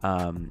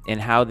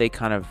 and how they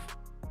kind of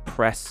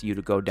press you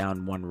to go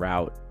down one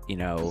route,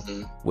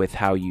 Mm-hmm. with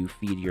how you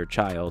feed your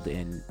child.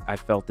 And I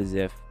felt as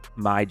if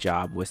my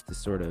job was to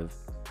sort of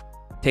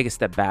take a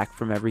step back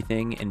from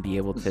everything and be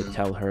able to Mm-hmm.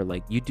 tell her,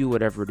 like, you do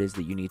whatever it is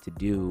that you need to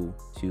do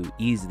to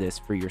ease this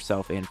for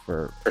yourself and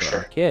for For our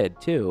sure. kid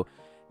too.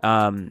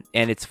 And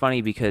it's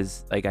funny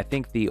because, like, I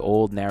think the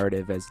old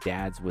narrative as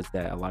dads was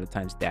that a lot of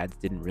times dads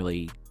didn't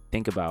really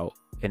think about,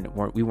 and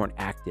we weren't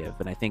active.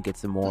 And I think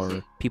it's the more Mm-hmm.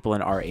 people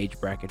in our age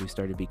bracket who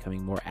started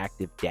becoming more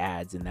active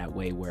dads in that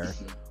way, where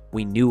Mm-hmm.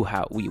 we knew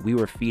how we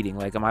were feeding.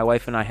 Like, my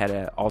wife and I had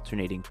an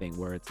alternating thing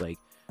where it's like,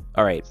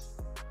 all right,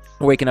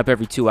 we're waking up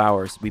every 2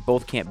 hours. We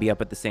both can't be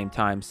up at the same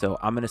time. So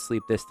I'm going to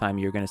sleep this time.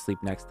 You're going to sleep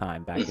next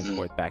time, back and Mm-hmm.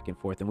 forth, back and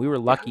forth. And we were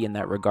lucky in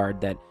that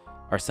regard that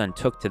our son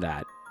took to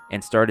that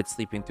and started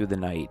sleeping through the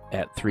night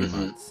at 3 Mm-hmm.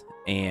 months.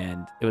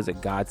 And it was a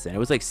godsend. It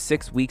was like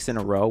 6 weeks in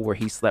a row where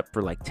he slept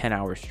for like 10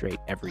 hours straight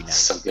every night.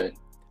 So good.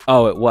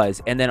 Oh, it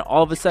was. And then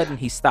all of a sudden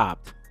he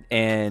stopped.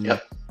 And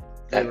Yep.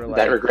 we were That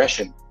like,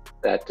 regression.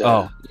 That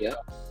oh, yeah,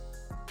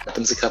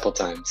 happens a couple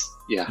times.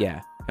 Yeah.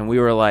 yeah. And we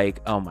were like,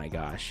 oh my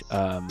gosh,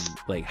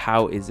 like,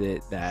 how is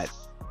it that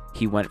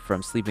he went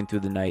from sleeping through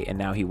the night and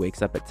now he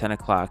wakes up at 10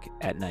 o'clock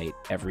at night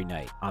every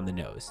night on the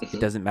nose? Mm-hmm. It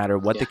doesn't matter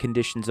what the Yeah.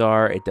 conditions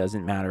are. It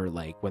doesn't matter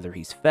like whether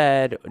he's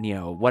fed,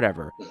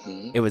 whatever.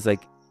 Mm-hmm. It was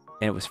like,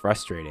 and it was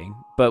frustrating,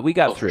 but we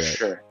got Oh, through for it.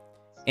 sure.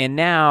 And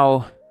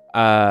now,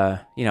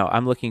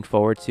 I'm looking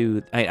forward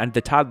to,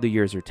 the toddler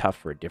years are tough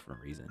for a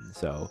different reason.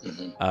 So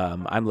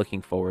Mm-hmm. I'm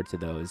looking forward to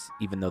those,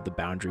 even though the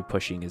boundary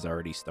pushing is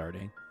already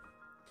starting.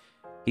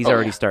 He's Oh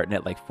already yeah. starting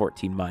at like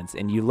 14 months,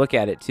 and you look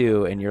at it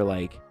too, and you're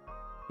like,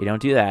 you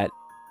don't do that,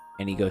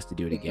 and he goes to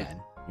do it Mm-hmm.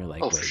 again. You're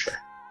like, Oh, wait, for sure.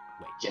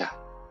 wait.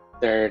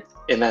 Yeah.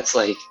 And that's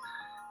like,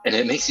 and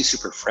it makes you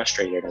super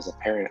frustrated as a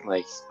parent,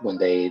 like when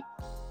they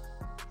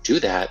do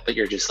that, but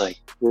you're just like,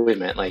 wait a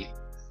minute, like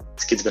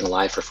this kid's been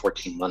alive for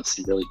 14 months.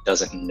 He really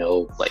doesn't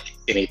know like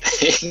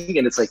anything.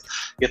 And it's like,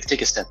 you have to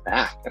take a step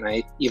back. And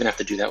I even have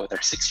to do that with our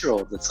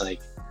 6-year-old. It's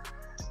like,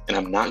 and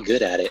I'm not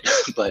good at it,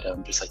 but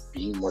I'm just like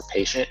being more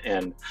patient.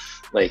 And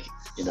like,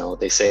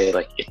 they say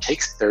like it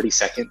takes 30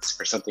 seconds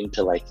for something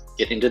to like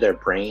get into their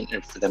brain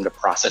and for them to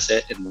process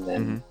it and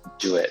then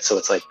do it. So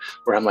it's like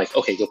where I'm like,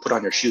 okay, go put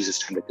on your shoes. It's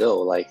time to go.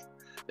 Like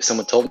if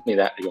someone told me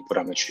that, I go put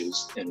on my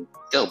shoes and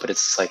go. But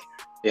it's like,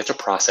 they have to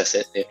process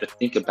it. They have to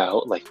think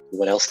about like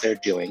what else they're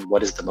doing.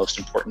 What is the most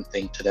important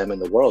thing to them in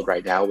the world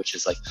right now, which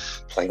is like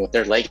playing with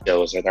their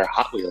Legos or their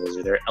Hot Wheels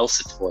or their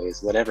Elsa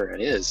toys, whatever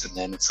it is. And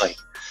then it's like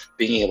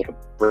being able to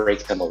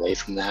break them away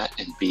from that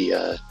and be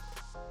a,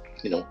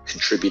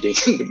 contributing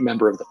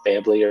member of the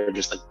family, or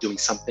just like doing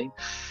something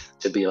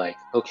to be like,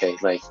 okay,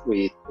 like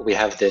we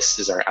have this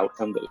as our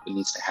outcome, but it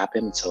needs to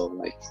happen. So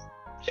like,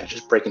 yeah,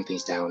 just breaking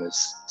things down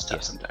is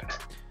tough sometimes.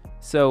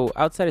 So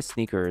outside of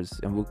sneakers,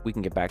 and we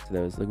can get back to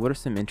those. Like, what are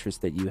some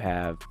interests that you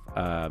have?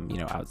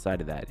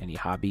 Outside of that, any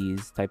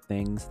hobbies type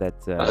things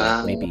that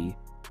Um, maybe.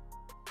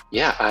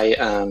 yeah,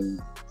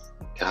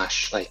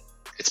 gosh, like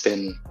it's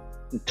been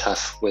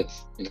tough with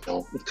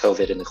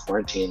COVID and the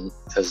quarantine,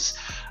 because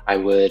I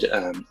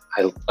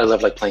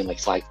love like playing like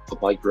flag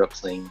football. I grew up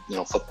playing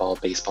football,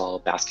 baseball,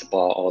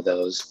 basketball, all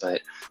those,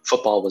 but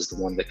football was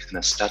the one that kind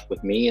of stuck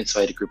with me. And so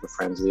I had a group of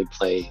friends. We would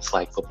play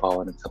flag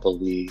football in a couple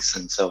of leagues,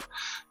 and so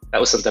that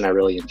was something I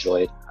really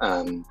enjoyed.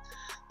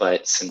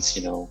 But since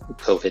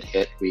COVID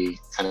hit, we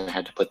kind of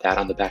had to put that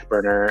on the back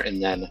burner,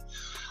 and then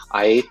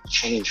I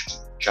changed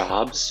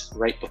jobs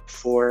right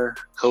before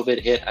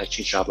COVID hit. I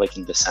changed job like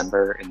in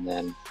December, and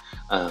then,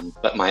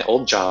 but my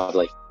old job,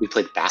 like we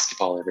played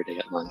basketball every day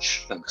at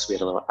lunch, because we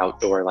had a little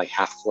outdoor like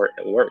half court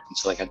at work, and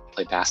so like I'd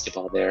play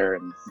basketball there,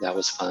 and that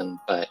was fun.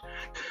 But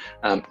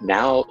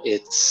now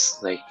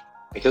it's like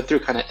I go through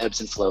kind of ebbs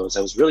and flows.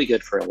 I was really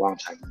good for a long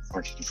time when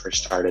quarantine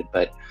first started,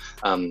 but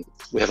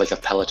we have like a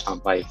Peloton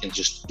bike, and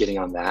just getting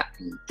on that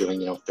and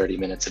doing 30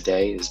 minutes a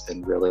day has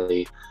been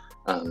really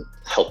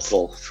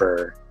helpful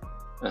for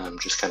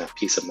just kind of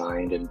peace of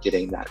mind, and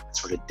getting that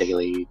sort of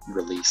daily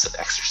release of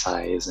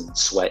exercise and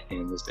sweat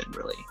in has been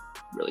really,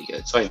 really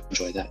good. So I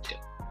enjoy that too.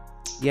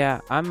 Yeah,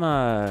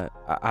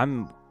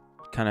 I'm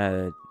kind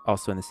of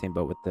also in the same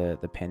boat with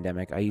the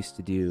pandemic. I used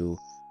to do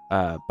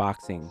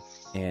boxing,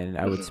 and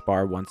I would Hmm.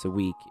 spar once a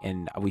week,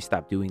 and we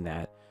stopped doing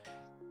that.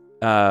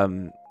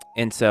 Um,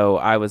 and so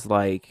I was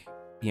like,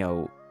 you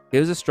know, it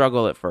was a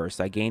struggle at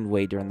first. I gained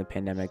weight during the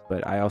pandemic,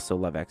 but I also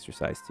love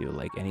exercise too.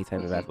 Like any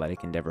type of Hmm.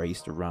 athletic endeavor, I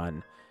used to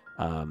run.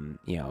 Um,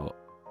 you know,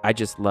 I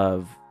just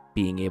love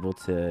being able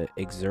to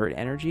exert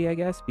energy, I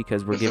guess,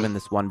 because we're Hmm. given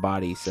this one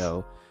body.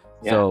 So,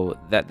 Yeah.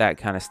 that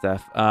kind of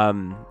stuff.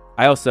 I'm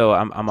also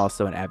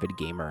an avid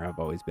gamer. I've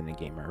always been a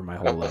gamer my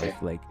whole life. Okay.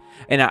 Like,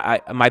 and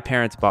my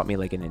parents bought me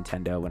like a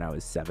Nintendo when I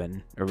was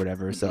 7 or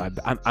whatever. So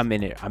Hmm. I'm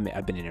in it.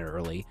 I've been in it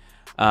early.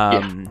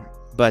 Yeah.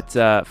 But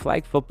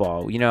flag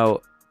football,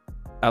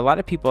 a lot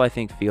of people I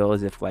think feel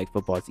as if flag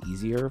football is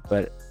easier,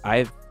 but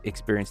I've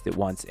experienced it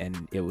once,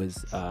 and it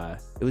was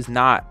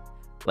not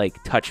like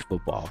touch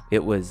football.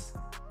 It was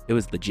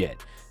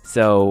legit.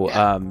 So,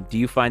 Yeah. do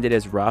you find it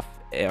as rough,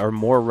 or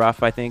more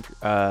rough, I think,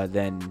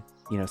 than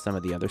some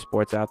of the other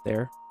sports out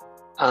there?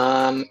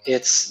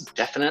 It's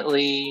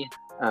definitely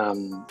a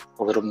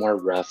little more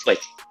rough.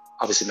 Like,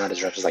 obviously not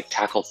as rough as like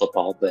tackle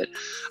football, but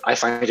I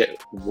find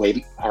it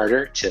way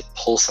harder to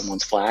pull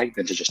someone's flag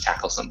than to just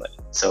tackle somebody.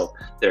 So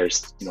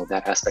there's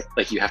that aspect.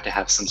 Like, you have to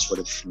have some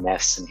sort of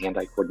finesse and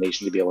hand-eye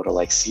coordination to be able to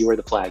like see where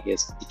the flag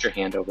is, get your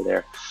hand over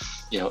there,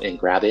 and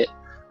grab it.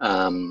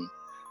 Um,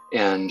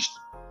 and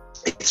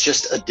it's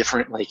just a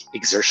different like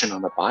exertion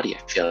on the body. I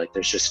feel like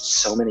there's just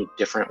so many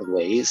different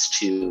ways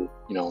to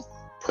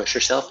push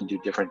yourself and do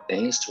different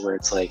things, to where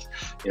it's like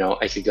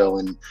I could go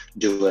and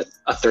do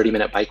a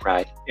 30-minute bike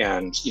ride,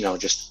 and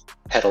just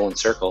pedal in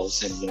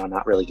circles, and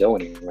not really go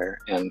anywhere,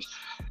 and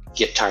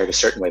get tired a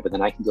certain way. But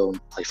then I can go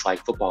and play flag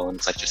football, and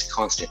it's like just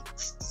constant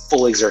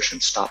full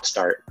exertion, stop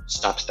start,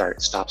 stop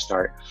start, stop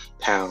start,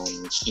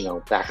 pounds,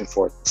 back and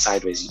forth,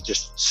 sideways,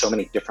 just so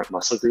many different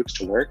muscle groups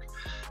to work,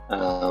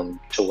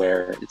 to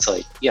where it's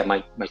like, yeah,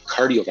 my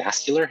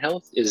cardiovascular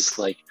health is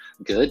like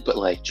good, but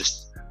like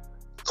just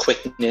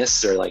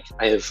quickness, or like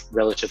I have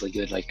relatively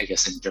good, like I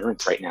guess,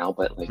 endurance right now,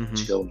 but like Hmm.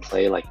 to go and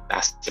play like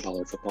basketball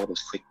or football,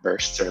 those quick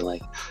bursts are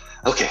like,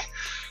 okay,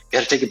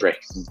 gotta take a break,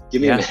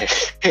 give me a Yeah.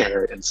 minute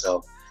here. And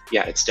so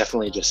yeah, it's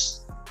definitely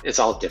just, it's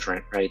all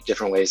different, right?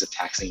 Different ways of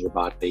taxing your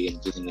body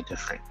and getting a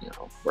different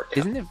workout.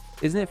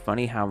 Isn't it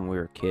funny how when we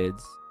were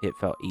kids, it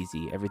felt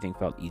easy. Everything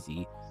felt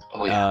easy.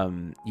 Oh yeah.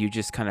 You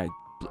just kind of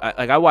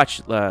like I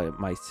watched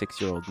my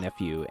 6-year-old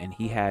nephew, and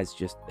he has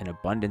just an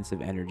abundance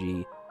of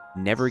energy,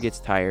 never gets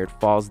tired,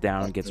 falls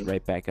down, gets Mhm.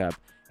 right back up.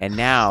 And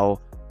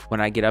now when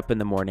I get up in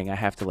the morning, I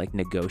have to like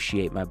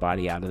negotiate my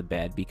body out of the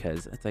bed,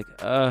 because it's like,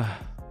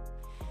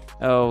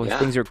 oh, Yeah.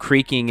 things are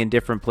creaking in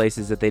different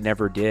places that they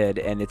never did.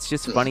 And it's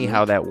just funny Hmm.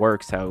 how that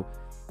works, how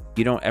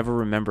you don't ever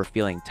remember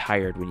feeling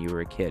tired when you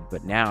were a kid.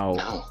 But now,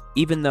 No.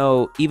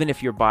 even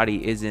if your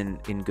body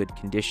isn't in good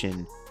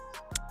condition,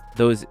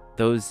 those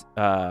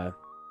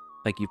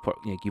like you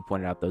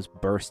pointed out, those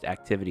burst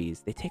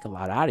activities, they take a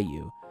lot out of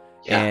you.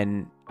 Yeah.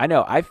 And I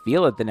know I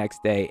feel it the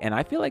next day, and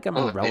I feel like I'm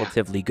in Oh yeah.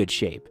 relatively good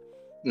shape.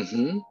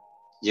 Hmm.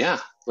 Yeah.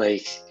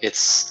 Like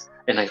it's,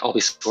 and like I'll be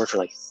sore for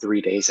like 3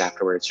 days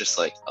afterwards, just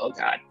like, oh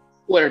God,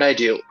 what did I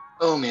do?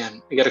 Oh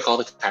man, I gotta call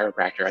the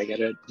chiropractor. I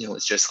gotta,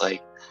 it's just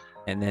like,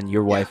 And then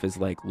your yeah. wife is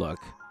like, "Look,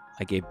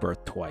 I gave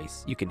birth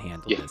twice. You can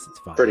handle Yeah, this. It's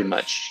fine. pretty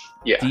much.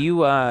 Do Yeah, you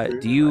pretty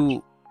do much.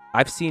 you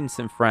I've seen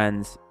some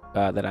friends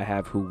that I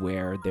have who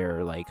wear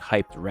their like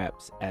hyped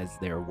reps as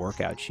their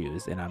workout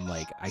shoes, and I'm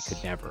like, I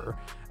could never.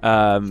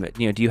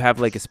 Do you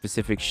have like a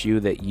specific shoe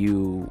that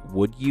you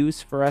would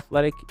use for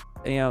athletic,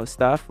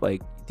 stuff?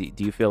 Like, do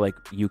you feel like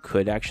you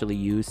could actually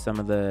use some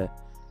of the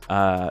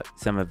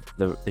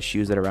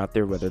shoes that are out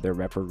there, whether they're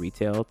rep or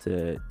retail,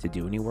 to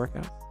do any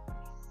workout?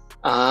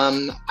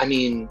 I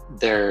mean,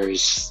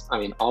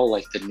 all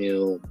like the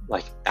new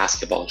like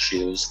basketball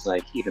shoes,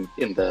 like even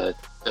in the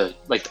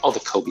like all the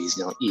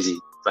Kobe's, easy,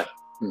 like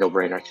no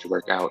brainer. I could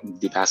work out and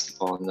do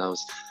basketball in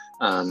those.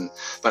 Um,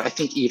 but I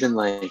think even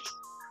like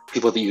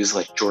people that use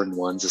like Jordan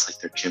ones as like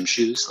their gym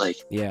shoes, like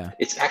Yeah.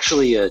 it's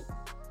actually a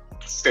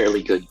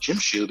fairly good gym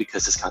shoe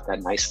because it's got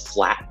that nice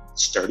flat,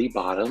 sturdy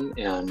bottom,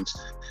 and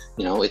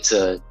it's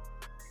a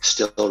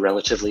still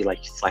relatively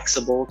like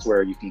flexible to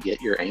where you can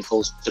get your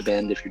ankles to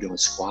bend if you're doing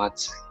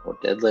squats or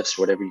deadlifts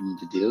or whatever you need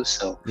to do.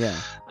 So Yeah.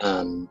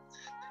 um,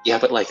 yeah,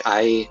 but like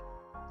I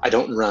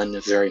don't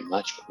run very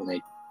much, but when I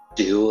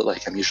do,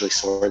 like I'm usually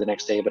sore the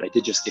next day. But I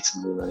did just get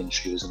some new running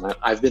shoes, and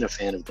I've been a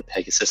fan of the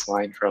Pegasus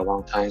line for a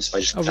long time. So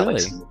I just Oh, got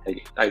like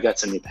really? I got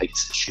some new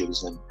Pegasus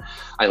shoes, and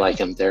I like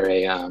them. They're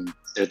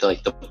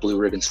like the blue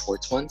ribbon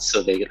sports ones,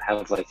 so they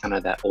have like kind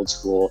of that old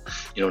school,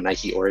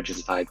 Nike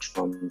Origins vibe to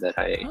them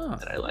Oh,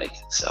 that I like.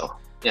 So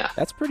yeah.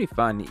 that's pretty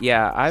fun.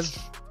 Yeah,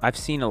 I've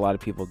seen a lot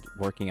of people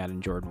working out in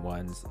Jordan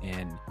ones,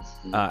 and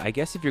Mhm. I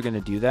guess if you're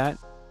gonna do that,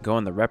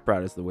 going the rep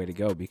route is the way to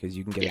go because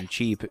you can get Yeah. them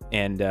cheap,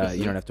 and you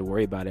Mhm. don't have to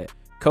worry about it.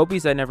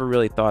 Kobe's I never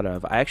really thought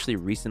of. I actually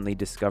recently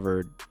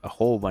discovered a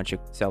whole bunch of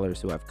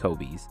sellers who have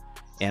Kobe's,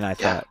 and I Yeah.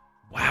 thought,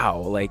 wow,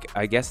 like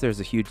I guess there's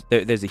a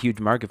huge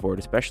market for it,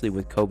 especially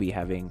with Kobe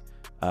having,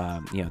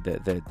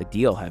 the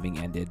deal having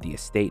ended, the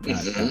estate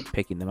not Mhm.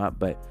 picking them up.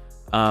 But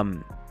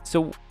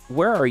so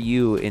where are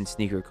you in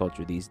sneaker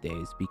culture these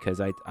days? Because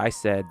I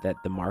said that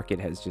the market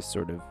has just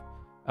sort of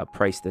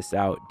priced this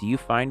out. Do you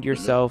find Mhm.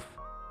 yourself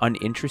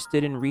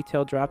uninterested in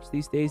retail drops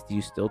these days? Do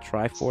you still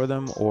try for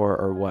them,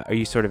 or what? Are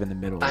you sort of in the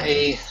middle there?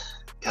 I,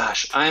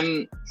 gosh,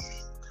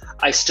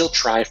 I still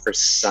try for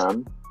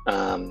some,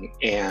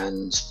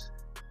 and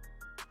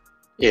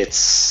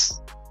it's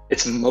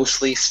it's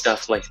mostly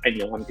stuff like I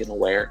know I'm gonna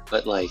wear,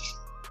 but like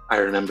I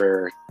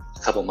remember a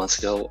couple months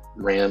ago,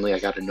 randomly I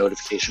got a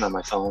notification on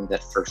my phone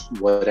that for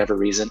whatever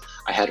reason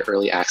I had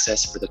early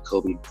access for the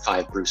Kobe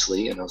 5 Bruce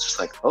Lee, and I was just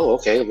like, oh,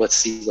 okay, let's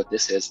see what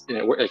this is. And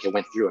it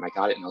went through, and I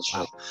got it, and I was just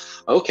Wow.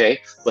 like, okay,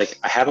 like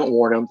I haven't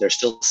worn them; they're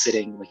still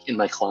sitting like in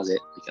my closet,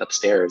 like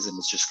upstairs, and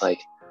it's just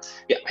like,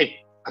 yeah,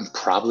 I'm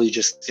probably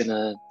just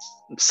gonna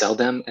sell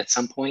them at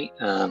some point.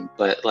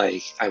 But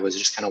like I was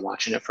just kind of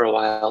watching it for a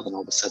while, then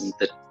all of a sudden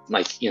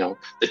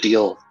the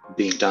deal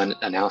being done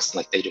announced, and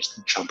like they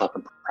just jump up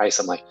in price.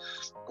 I'm like,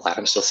 glad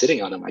I'm still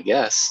sitting on them, I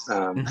guess.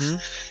 Mm-hmm.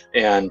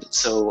 And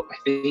so I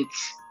think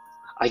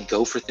I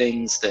go for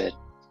things that,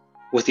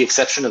 with the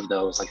exception of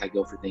those, like I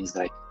go for things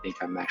that I think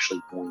I'm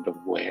actually going to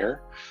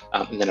wear.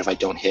 And then if I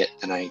don't hit,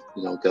 then I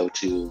go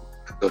to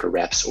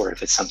reps, or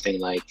if it's something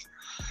like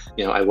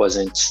I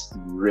wasn't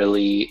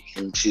really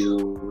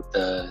into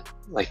the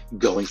like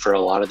going for a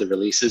lot of the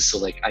releases, so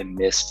like I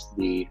missed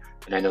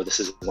and I know this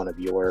is one of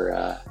your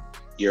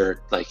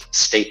like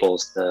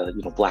staples,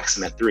 the black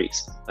cement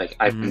threes. Like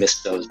I Mm-hmm.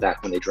 missed those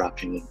back when they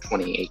dropped in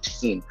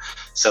 2018.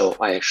 So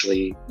I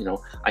actually,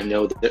 I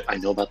know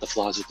about the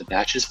flaws with the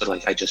batches, but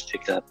like I just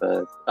picked up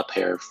a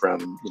pair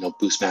from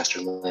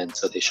Boostmaster Lens,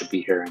 so they should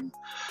be here in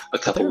a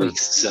Well, couple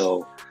weeks.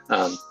 So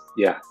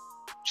yeah,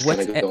 just kind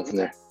what's of going from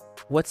there.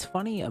 What's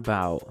funny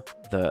about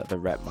the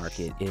rep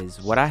market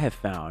is what I have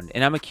found,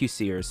 and I'm a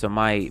QCer, so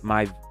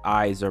my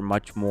eyes are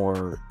much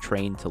more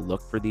trained to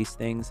look for these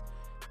things.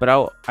 But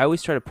I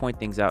always try to point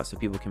things out so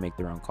people can make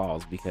their own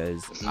calls,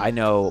 because Mhm. I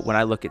know when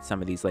I look at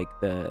some of these, like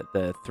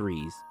the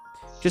threes,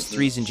 just Mhm.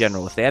 threes in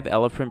general, if they have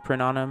elephant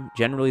print on them,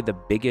 generally the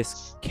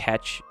biggest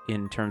catch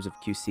in terms of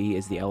QC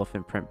is the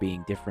elephant print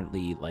being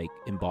differently like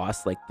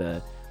embossed, like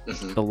Mhm.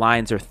 the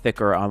lines are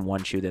thicker on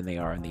one shoe than they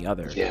are on the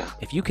other. Yeah.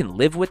 If you can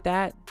live with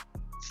that,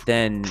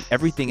 then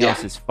everything Yeah.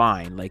 else is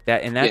fine. Like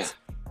that, and Yeah.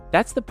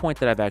 that's the point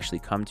that I've actually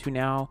come to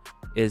now,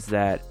 is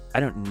that I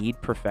don't need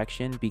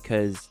perfection,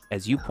 because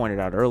as you pointed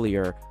out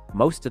earlier,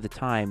 most of the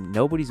time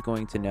nobody's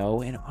going to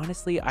know. And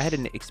honestly, I had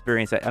an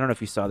experience, I don't know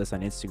if you saw this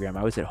on Instagram.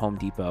 I was at Home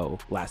Depot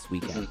last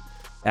weekend. Mhm.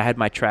 I had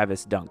my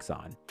Travis Dunks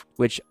on,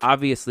 which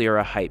obviously are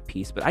a hype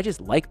piece, but I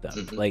just like them.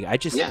 Mhm. Like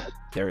Yeah.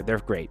 they're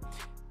great.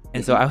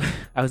 And so Mhm.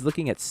 I was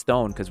looking at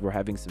stone, because we're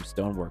having some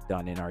stone work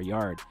done in our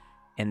yard,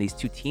 and these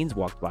two teens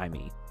walked by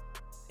me,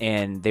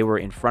 and they were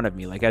in front of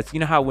me. Like, as you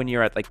know how when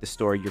you're at like the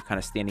store, you're kind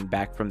of standing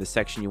back from the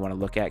section you want to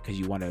look at because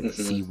you want to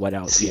see Mhm. what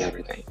else. See Yeah.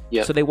 everything.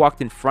 Yep. So they walked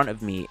in front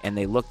of me, and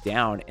they looked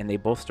down, and they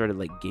both started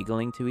like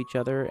giggling to each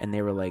other, and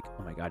they were like,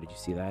 "Oh my god, did you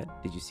see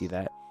that? Did you see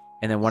that?"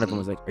 And then one of them Mhm.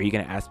 was like, "Are you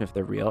gonna ask them if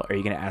they're real? Are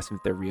you gonna ask them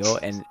if they're real?"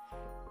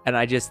 And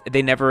I just,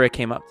 they never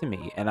came up to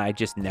me, and I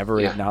just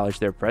never Yeah. acknowledged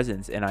their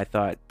presence, and I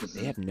thought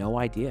they Mhm. have no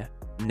idea,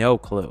 no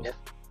clue. Yep.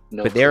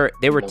 No but clue.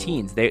 they were No.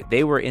 teens.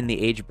 They were in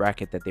the age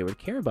bracket that they would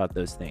care about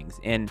those things.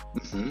 And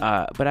Hmm.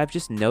 but I've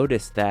just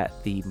noticed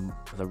that the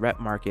rep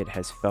market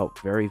has felt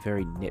very,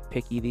 very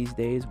nitpicky these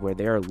days, where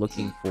they are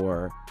looking Hmm.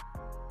 for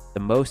the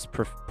most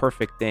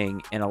perfect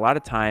thing. And a lot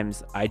of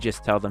times I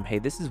just tell them, hey,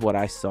 this is what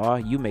I saw,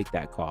 you make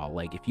that call.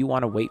 Like, if you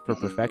want to wait for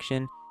Hmm.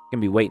 perfection, you're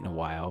gonna be waiting a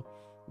while.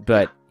 Yeah.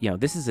 But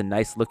this is a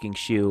nice looking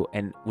shoe,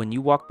 and when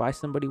you walk by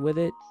somebody with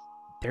it,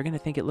 they're gonna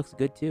think it looks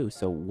good too.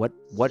 So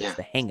what's Yeah.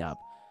 the hang up?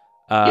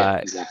 Yeah. uh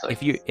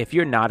Exactly. if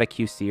you're not a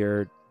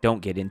QCer,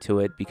 don't get into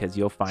it, because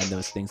you'll find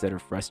those things that are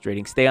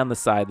frustrating. Stay on the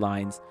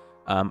sidelines.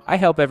 I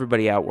help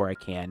everybody out where I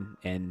can,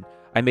 and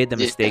I made the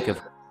mistake of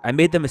Yeah. I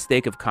made the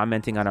mistake of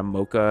commenting on a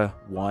Mocha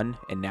One,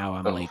 and now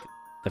I'm Oh. like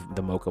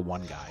the Mocha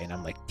One guy, and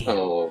I'm like, damn.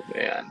 Oh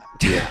man.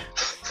 Yeah.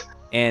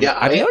 And Yeah.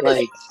 I've I noticed.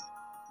 like.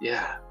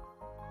 Yeah.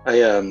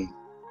 I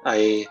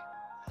I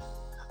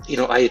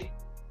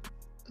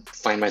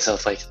find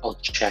myself like I'll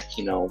check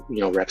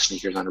rep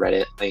sneakers on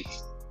Reddit like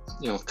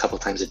a couple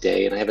times a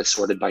day, and I have it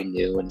sorted by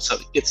new, and so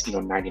it's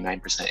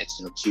 99%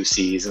 it's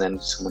QCs, and then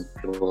someone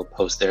will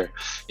post their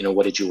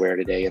what did you wear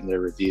today in their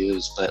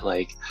reviews. But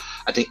like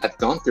I think I've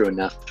gone through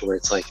enough to where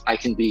it's like I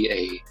can be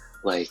a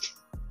like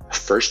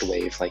first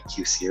wave like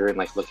QCer and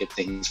like look at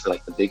things for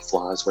like the big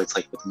flaws, where it's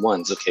like with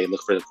ones, okay,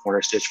 look for the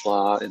corner stitch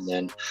flaw, and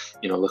then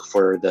look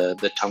for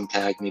the tongue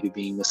tag maybe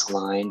being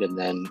misaligned, and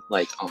then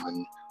like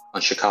on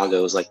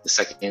Chicago's like the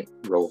second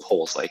row of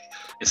holes, like,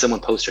 and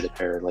someone posted a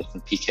pair like from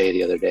PK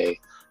the other day,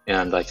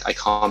 and like I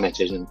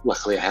commented, and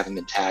luckily I haven't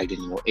been tagged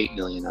in 8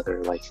 million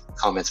other like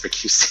comments for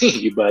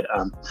QC, but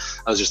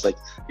I was just like,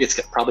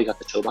 probably got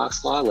the toe box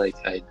flaw, like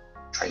I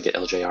try and get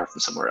LJR from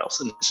somewhere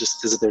else. And it's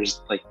just because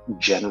there's like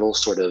general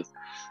sort of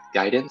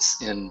guidance,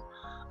 and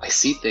I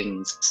see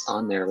things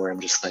on there where I'm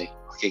just like,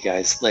 okay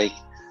guys, like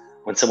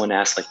when someone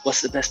asks like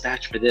what's the best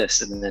batch for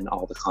this, and then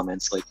all the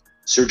comments like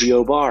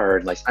Sergio Barr,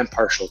 and like I'm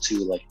partial to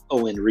like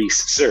Owen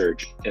Reese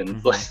Serge,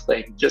 and Mhm.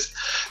 like just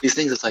these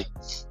things. It's like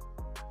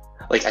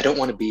I don't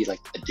want to be like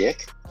a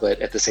dick, but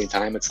at the same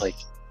time it's like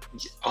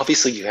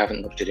obviously you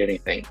haven't looked at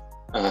anything,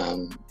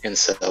 and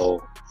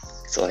so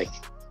it's like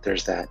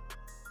there's that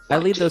I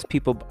line lead too. those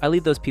people. I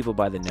lead those people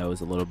by the nose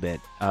a little bit.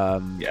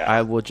 Yeah.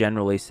 I will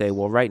generally say,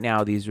 well, right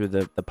now these are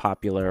the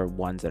popular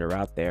ones that are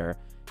out there,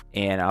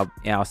 and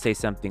I'll say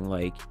something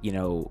like,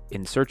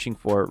 in searching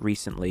for it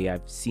recently,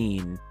 I've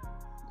seen,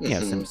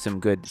 Hmm. some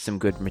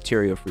good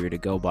material for you to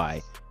go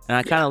by, and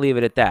I kind Yeah. of leave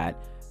it at that.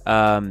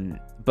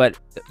 But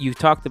you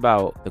talked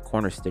about the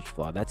corner stitch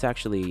flaw. That's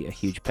actually a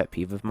huge pet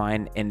peeve of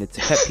mine, and it's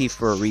a pet peeve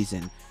for a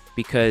reason,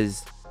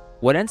 because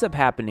what ends up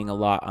happening a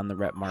lot on the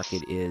rep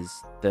market is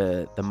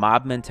the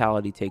mob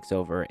mentality takes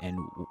over, and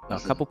a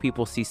Hmm. couple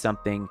people see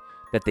something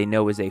that they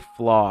know is a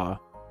flaw,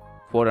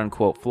 quote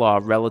unquote flaw,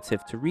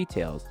 relative to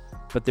retails,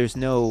 but there's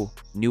no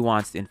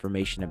nuanced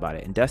information about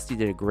it. And Dusty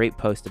did a great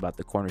post about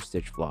the corner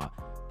stitch flaw,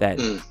 that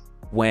Mm.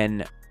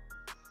 when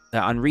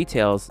on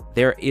retails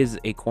there is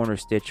a corner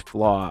stitch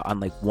flaw on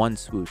like one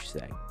swoosh,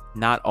 say,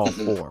 not all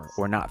Hmm. four,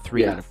 or not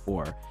three out Yeah. of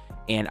four.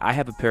 And I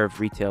have a pair of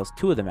retails,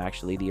 two of them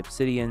actually, the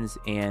Obsidians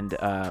and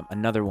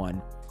another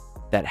one,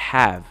 that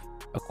have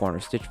a corner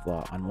stitch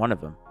flaw on one of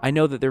them. I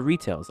know that they're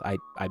retails. I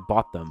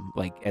bought them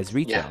like as Yeah.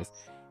 retails,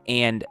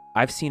 and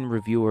I've seen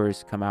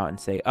reviewers come out and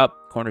say,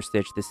 "Up, corner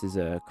stitch, this is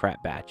a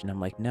crap batch," and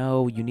I'm like,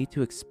 "No, you need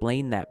to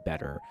explain that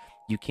better.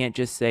 You can't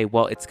just say,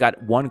 well, it's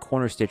got one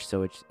corner stitch,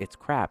 so it's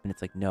crap." And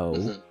it's like, no,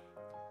 Hmm.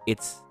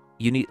 it's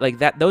you need like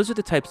that. Those are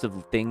the types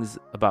of things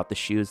about the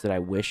shoes that I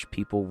wish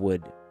people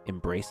would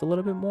embrace a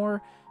little bit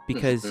more,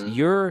 because Hmm.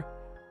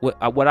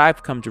 what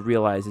I've come to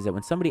realize is that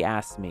when somebody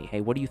asks me,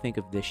 "Hey, what do you think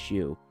of this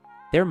shoe?"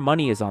 their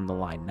money is on the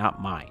line, not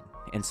mine.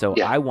 And so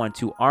Yeah. I want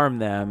to arm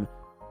them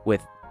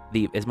with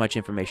the as much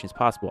information as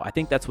possible. I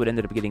think that's what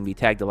ended up getting me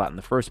tagged a lot in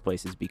the first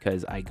place, is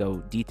because I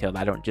go detailed.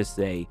 I don't just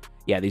say,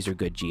 "Yeah, these are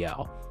good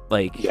GL."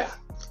 Like, Yeah.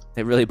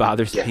 it really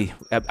bothers Yeah. me.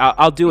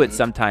 I'll do it Hmm.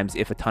 sometimes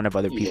if a ton of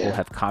other people Yeah.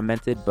 have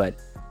commented, but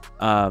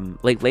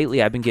like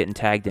lately I've been getting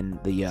tagged in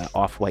the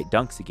off-white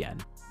dunks again,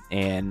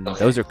 and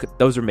Okay.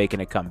 those are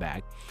making a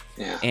comeback,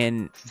 Yeah.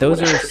 and From what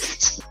those I are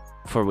heard.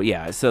 for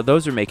yeah, so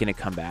those are making a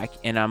comeback,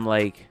 and I'm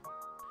like,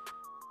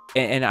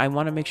 and I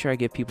want to make sure I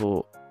give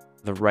people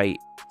the right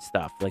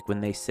stuff. Like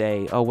when they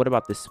say, "Oh, what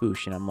about this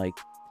swoosh?" and I'm like,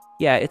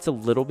 "Yeah, it's a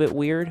little bit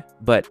weird,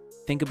 but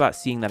think about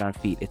seeing that on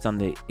feet. It's on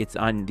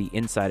the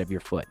inside of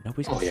your foot.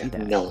 Nobody's Oh gonna yeah. see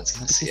that. No one's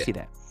gonna Nobody's see gonna it. see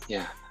that."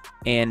 Yeah.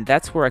 And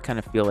that's where I kind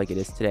of feel like it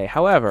is today.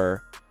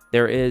 However,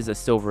 there is a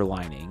silver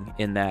lining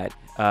in that,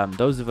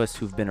 those of us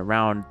who've been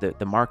around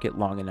the market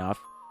long enough,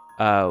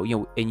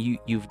 and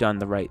you've done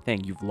the right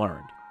thing. You've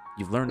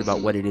learned about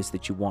Hmm. what it is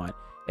that you want,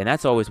 and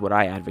that's always what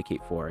I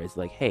advocate for. Is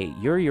like, hey,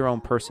 you're your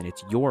own person.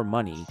 It's your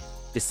money.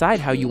 Decide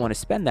how you Hmm. want to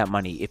spend that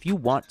money. If you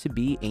want to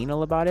be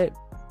anal about it,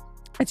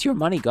 it's your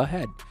money. Go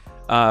ahead.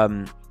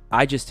 Um,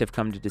 I just have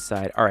come to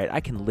decide. All right,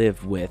 I can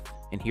live with,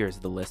 and here's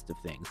the list of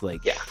things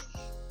like. Yeah.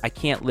 I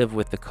can't live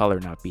with the color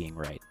not being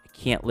right. I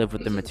can't live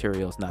with the Hmm.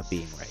 materials not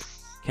being right.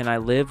 Can I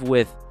live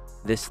with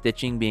this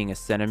stitching being a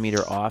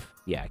centimeter off?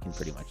 Yeah, I can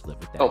pretty much live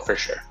with Oh, that. for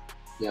sure.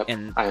 Yep.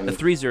 And the I'm same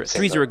threes are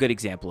boat. a good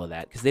example of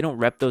that because they don't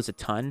rep those a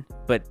ton,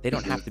 but they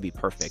don't Hmm. have to be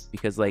perfect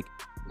because like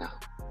No.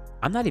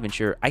 I'm not even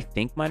sure. I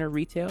think mine are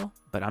retail,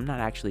 but I'm not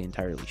actually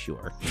entirely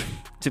sure,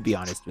 to be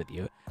honest with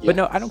you. But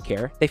Yeah. no, I don't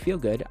care. They feel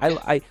good.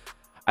 Yeah.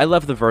 I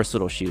love the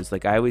versatile shoes.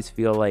 Like I always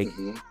feel like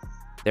Hmm.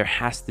 there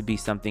has to be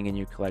something in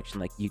your collection.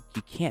 Like you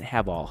can't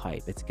have all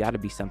hype. It's got to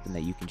be something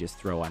that you can just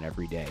throw on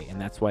every day. And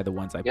that's why the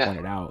ones I Yeah.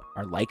 pointed out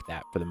are like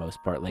that for the most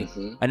part. Like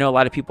Hmm. I know a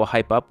lot of people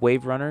hype up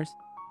wave runners,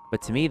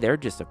 but to me they're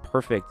just a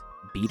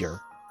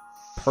beater,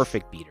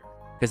 perfect beater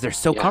because they're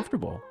so Yeah.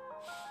 comfortable.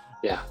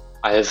 Yeah.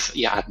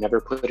 I've never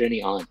put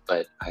any on,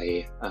 but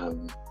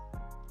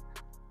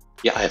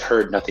yeah, I've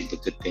heard nothing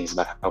but good things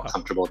about how Oh,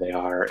 comfortable they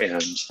are.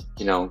 And,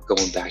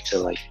 going back to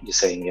like you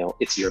saying,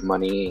 it's your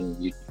money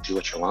and you do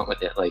what you want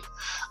with it. Like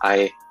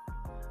I,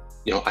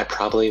 I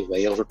probably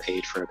way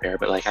overpaid for a pair,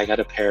 but like I got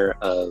a pair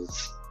of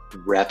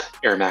Rep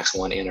Air Max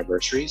 1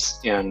 anniversaries.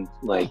 And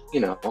huh. like,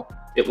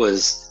 it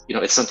was,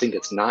 it's something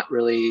that's not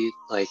really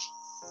like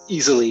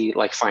easily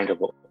like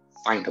findable,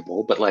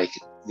 but like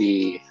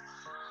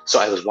so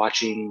I was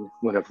watching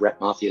one of Rep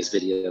Mafia's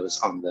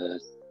videos on the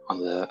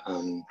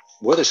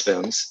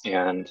Witherspoons,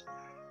 and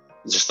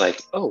just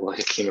like, oh, well, I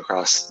came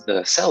across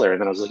the seller,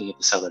 and then I was looking at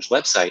the seller's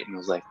website, and I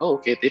was like, oh,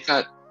 okay, they've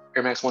got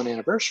Air Max 1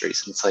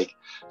 anniversaries, and it's like,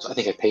 so I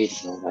think I paid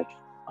like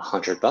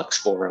 $100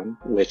 for them,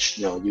 which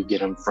you get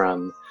them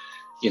from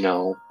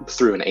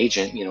through an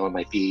agent, it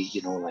might be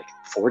like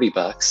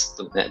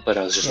 $40, but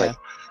I was just like,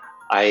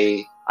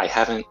 Yeah. I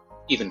haven't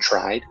even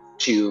tried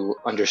to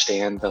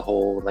understand the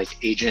whole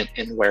like agent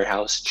and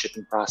warehouse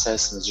shipping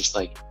process, and it's just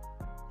like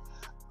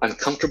I'm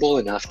comfortable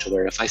enough to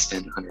where if I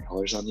spend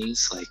 $100 on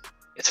these, like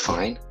it's Yeah.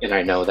 fine, and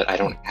I know that I Yeah.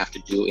 don't have to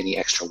do any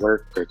extra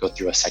work or go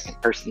through a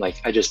second person.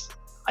 Like I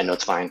know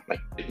it's fine. Like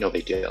no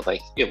big deal.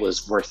 Like it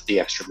was worth the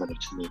extra money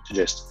to me to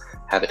just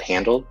have it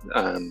handled.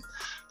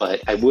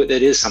 But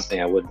it is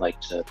something I would like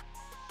to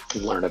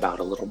learn about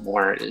a little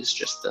more. Is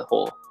just the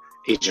whole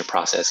agent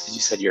process, because you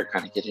said you're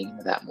kind of getting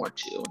into that more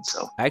too, and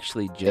so I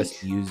actually I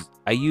think,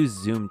 I use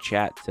Zoom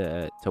chat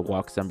to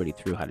walk somebody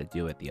through how to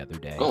do it the other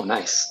day. oh,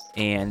 nice.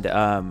 And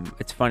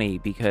it's funny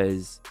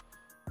because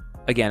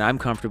again, I'm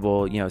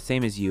comfortable,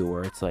 same as you,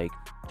 where it's like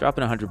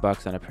dropping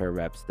 $100 on a pair of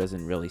reps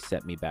doesn't really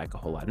set me back a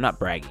whole lot. I'm not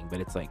bragging, but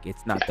it's like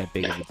it's not Yeah, that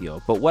big yeah. of a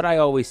deal. But what I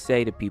always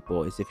say to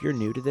people is if you're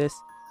new to this,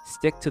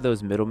 stick to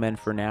those middlemen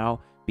for now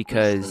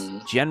because Hmm.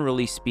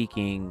 generally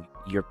speaking,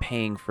 you're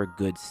paying for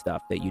good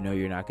stuff that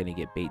you're not going to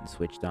get bait and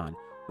switched on.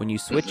 When you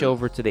switch Hmm.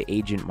 over to the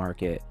agent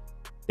market,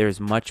 there's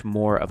much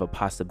more of a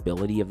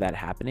possibility of that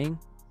happening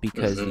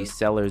because Hmm. these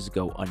sellers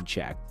go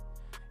unchecked.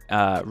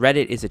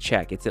 Reddit is a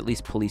check. It's at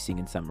least policing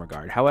in some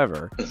regard.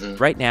 However, Hmm.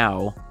 right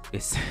now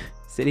is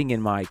sitting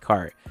in my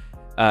cart,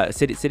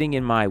 sitting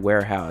in my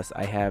warehouse.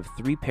 I have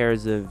 3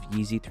 pairs of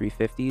Yeezy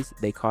 350s.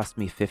 They cost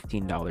me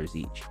 $15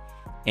 each,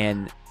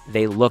 and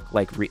they look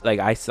like like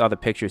I saw the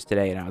pictures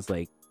today, and I was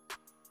like,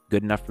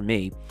 good enough for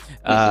me.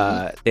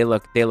 Hmm. They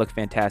look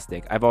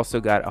fantastic. I've also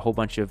got a whole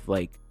bunch of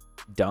like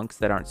dunks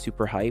that aren't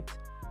super hyped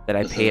that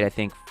I Hmm. paid I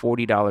think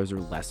 $40 or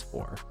less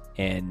for,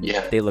 and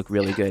Yeah, they look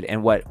really yeah. good.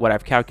 And what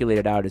I've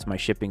calculated out is my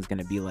shipping's going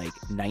to be like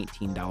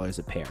 $19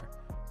 a pair.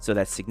 So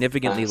that's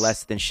significantly Nice.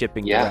 less than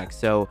shipping Yeah. direct.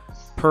 So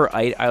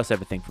I also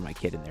have a thing for my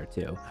kid in there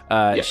too.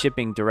 Yeah.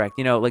 Shipping direct,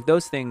 like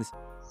those things.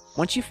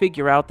 Once you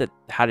figure out that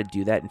how to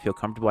do that and feel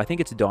comfortable, I think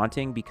it's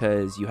daunting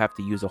because you have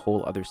to use a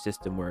whole other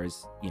system.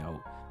 Whereas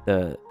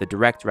the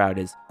direct route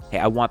is, hey,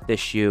 I want this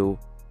shoe,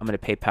 I'm gonna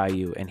PayPal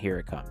you, and here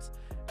it comes.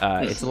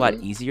 It's a lot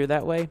Hmm. easier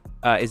that way.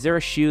 Is there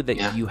a shoe that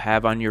Yeah. you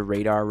have on your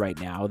radar right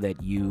now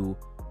that you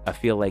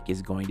feel like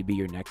is going to be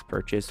your next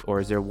purchase, or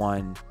is there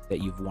one that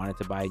you've wanted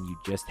to buy and you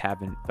just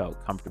haven't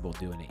felt comfortable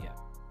doing it yet?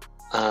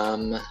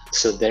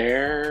 So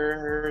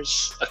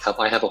there's a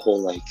couple. I have a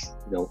whole like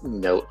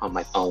note on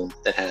my phone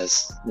that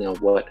has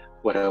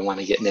what I want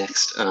to get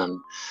next.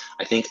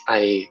 I think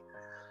I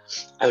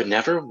would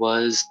never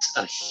was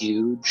a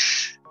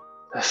huge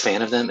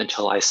fan of them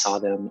until I saw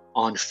them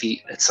on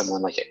feet at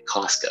someone like at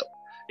Costco.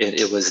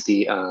 It was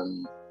the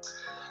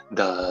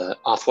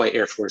off-white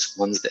Air Force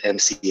ones, the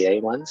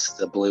MCA ones,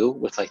 the blue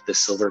with like the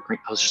silver green.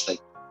 I was just like,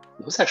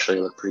 those actually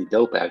look pretty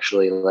dope.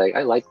 Actually, like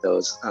I like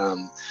those.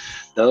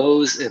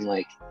 Those and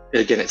like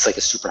again, it's like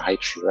a super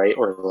hype shoe, right?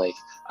 Or like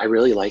I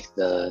really like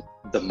the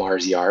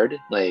Mars Yard.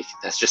 Like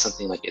that's just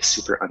something like it's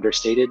super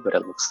understated, but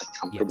it looks like Yes.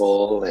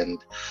 comfortable,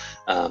 and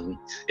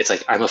it's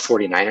like I'm a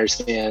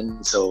 49ers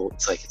fan, so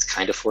it's like it's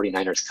kind of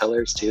 49ers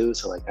colors too.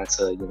 So like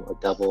that's a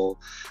double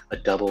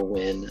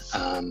win.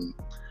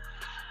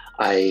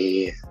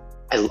 I,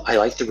 I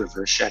like the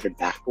reverse shattered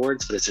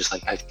backboards, but it's just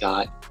like I've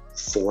got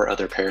 4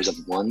 other pairs of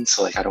one,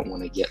 so like I don't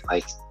want to get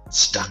like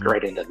stuck Hmm.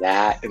 right into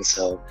that. And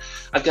so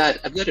I've got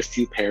a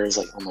few pairs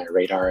like on my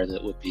radar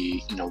that would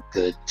be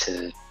good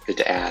to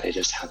add. I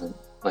just haven't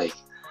like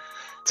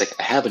it's like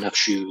I have enough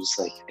shoes.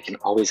 Like I can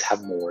always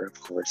have more, of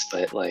course,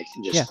 but like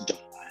Yeah. just don't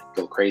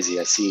go crazy.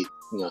 I see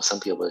some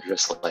people are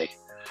just like,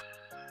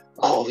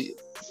 oh,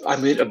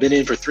 I've been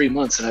in for 3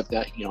 months and I've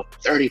got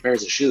 30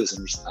 pairs of shoes.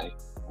 I'm just like,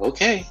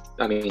 okay.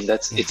 I mean,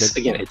 that's Yeah, good. it's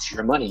again, Yeah, it's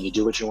your money. You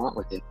do what you want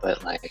with it.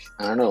 But like,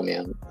 I don't know,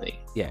 man. Like,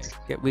 yeah.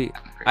 Yeah, we,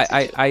 I'm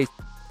crazy too.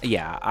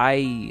 yeah,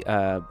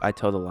 I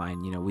told the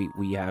line. You know,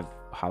 we have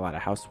a lot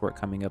of housework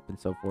coming up and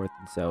so forth,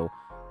 and so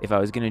if I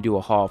was gonna do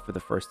a haul for the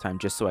first time,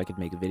 just so I could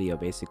make a video,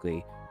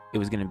 basically, it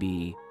was gonna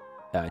be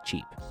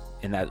cheap,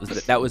 and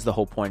that was the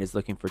whole point, is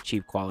looking for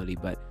cheap quality.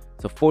 But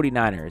so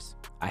 49ers,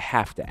 I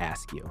have to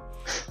ask you,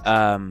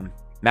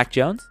 Mac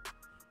Jones,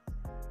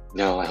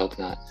 No, I hope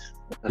not.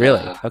 really?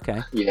 Uh,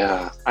 Okay.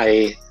 yeah,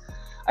 I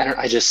don't.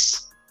 I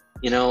just,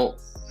 you know,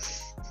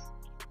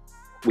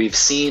 we've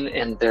seen,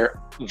 and they're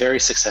very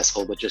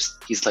successful. But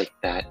just he's like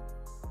that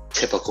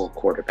typical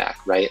quarterback,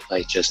 right?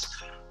 Like just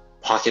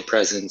pocket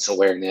presence,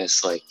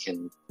 awareness, like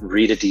can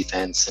read a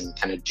defense and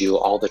kind of do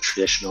all the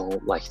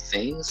traditional like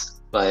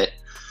things. But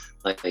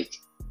like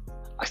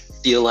I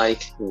feel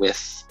like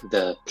with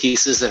the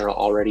pieces that are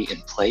already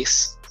in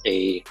place,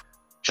 a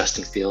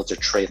Justin Fields or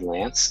Trey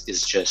Lance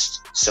is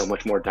just so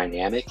much more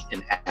dynamic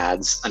and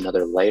adds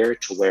another layer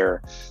to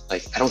where,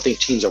 like, I don't think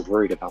teams are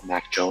worried about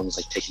Mac Jones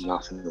like taking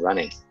off and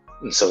running,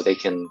 and so they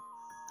can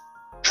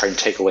try and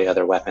take away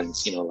other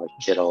weapons, like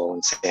Kittle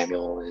and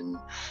Samuel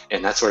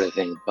and that sort of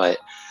thing. But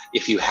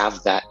if you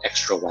have that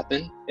extra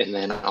weapon, and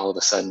then all of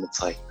a sudden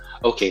it's like,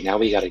 okay, now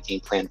we got a game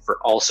plan for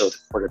also the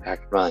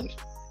quarterback run,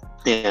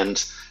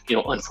 and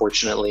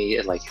unfortunately,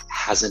 it like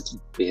hasn't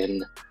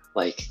been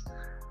like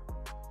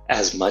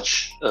as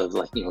much of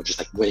like just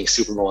like winning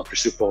Super Bowl after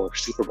Super Bowl after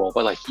Super Bowl,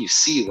 but like you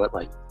see what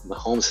like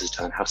Mahomes has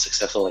done, how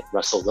successful like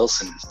Russell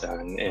Wilson has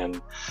done,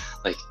 and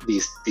like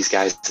these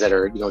guys that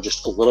are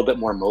just a little bit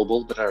more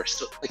mobile, but are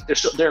still like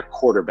they're a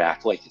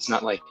quarterback. Like it's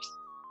not like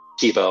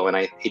Tebow, and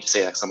I hate to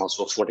say that because I'm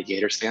also a Florida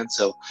Gators fan,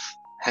 so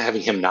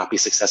having him not be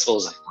successful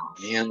is like, oh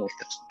man, like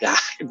that's a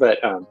guy. But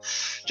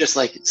just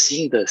like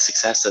seeing the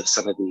success of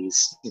some of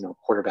these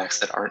quarterbacks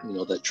that aren't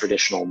the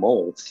traditional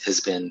mold has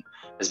been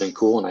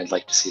cool, and I'd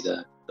like to see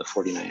the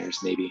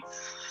 49ers maybe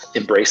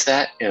embrace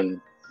that.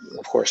 And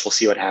of course, we'll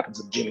see what happens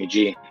with Jimmy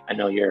G. I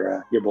know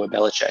your boy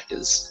Belichick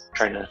is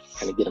trying to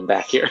kind of get him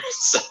back here,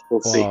 so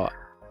we'll see. Well,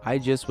 I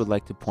just would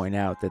like to point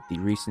out that the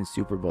recent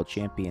Super Bowl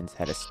champions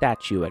had a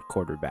statue at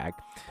quarterback.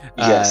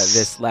 Yes.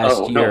 This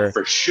last year, no,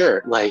 for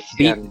sure. Like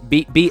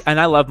beat,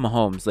 and I love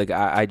Mahomes, like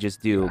I just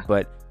do, Yeah.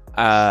 but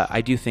I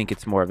do think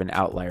it's more of an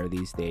outlier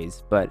these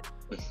days. But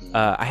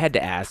I had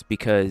to ask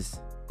because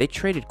they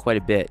traded quite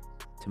a bit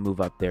to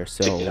move up there,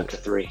 to get so up to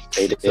 3.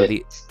 They did. so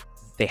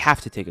they have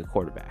to take a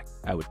quarterback,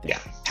 I would think. Yeah.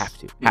 Have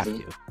to.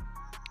 Mhm.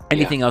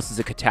 Anything else is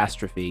a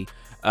catastrophe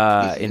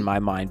in my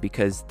mind,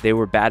 because they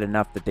were bad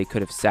enough that they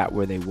could have sat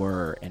where they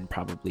were and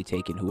probably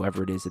taken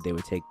whoever it is that they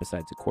would take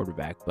besides a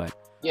quarterback. But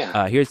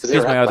Yeah. here's Because they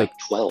were my at other like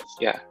 12.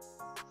 Yeah.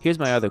 here's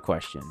my other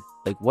question.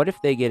 Like, what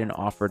if they get an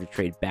offer to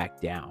trade back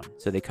down,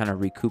 so they kind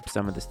of recoup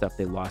some of the stuff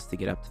they lost to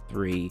get up to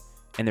 3,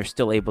 and they're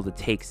still able to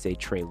take, say,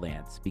 Trey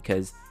Lance?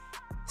 Because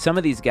some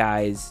of these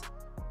guys,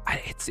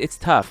 it's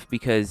tough,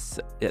 because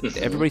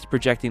everybody's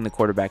projecting the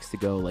quarterbacks to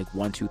go like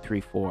 1, 2,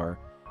 3, 4,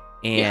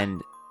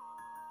 and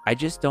I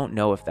just don't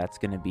know if that's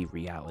going to be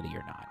reality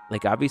or not.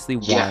 Like, obviously,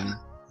 Yeah. 1,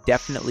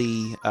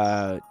 definitely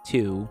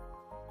 2,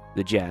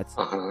 the Jets.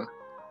 Uh-huh.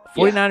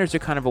 49ers are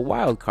kind of a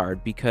wild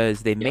card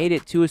because they Yeah. made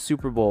it to a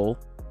Super Bowl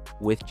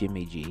with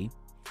Jimmy G.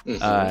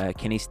 Mhm.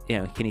 Can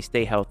he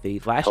stay healthy?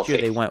 Last year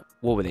Healthy. they went,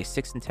 what were they,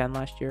 6-10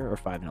 last year, or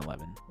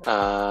 5-11?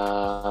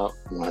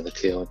 One of the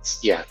two.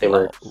 They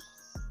were. Well,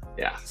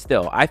 Yeah.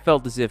 still, I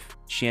felt as if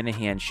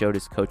Shanahan showed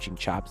his coaching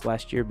chops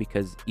last year,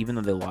 because even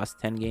though they lost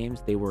 10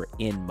 games, they were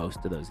in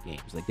most of those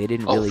games. Like, they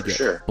didn't Oh, really for get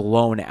sure.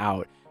 blown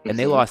out, and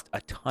they Mhm. lost a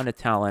ton of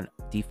talent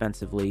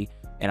defensively,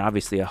 and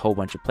obviously a whole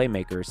bunch of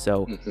playmakers.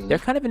 So Mhm. they're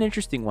kind of an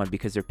interesting one,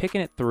 because they're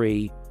picking at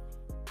 3,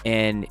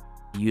 and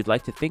you'd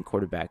like to think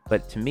quarterback,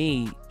 but to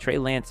me, Trey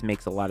Lance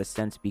makes a lot of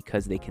sense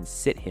because they can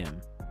sit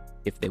him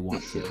if they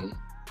want to. Mhm.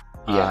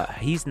 Yeah.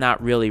 He's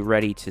not really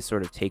ready to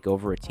sort of take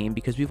over a team,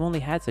 because we've only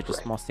had such a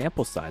Right. small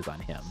sample size on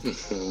him.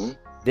 Mhm.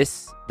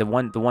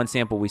 The one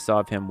sample we saw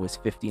of him was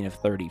 15 of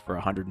 30 for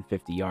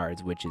 150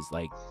 yards, which is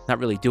like not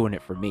really doing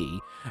it for me.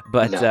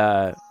 But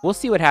No. we'll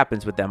see what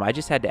happens with them. I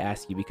just had to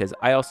ask you because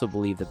I also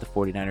believe that the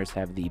 49ers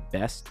have the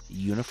best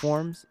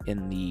uniforms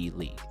in the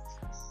league.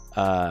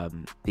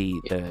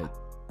 The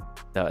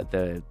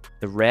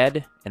the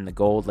red and the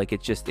gold, like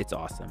it's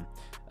awesome.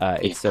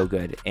 It's so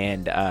good,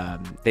 and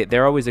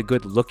they're always a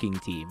good looking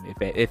team,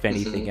 if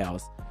anything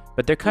else.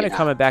 But they're kind of Yeah.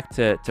 coming back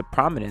to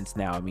prominence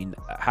now. I mean,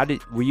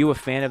 were you a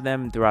fan of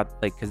them throughout,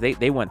 like, because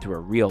they went through a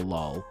real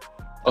lull?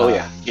 Oh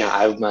yeah. Um, Yeah.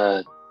 I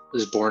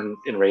was born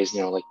and raised,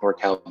 like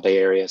NorCal Bay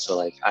Area, so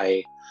like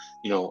I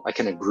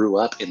kind of grew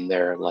up in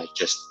their like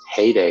just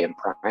heyday and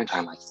prime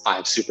time, like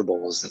 5 Super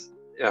Bowls,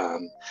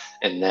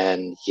 and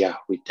then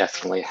we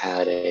definitely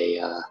had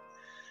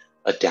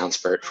a down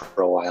spurt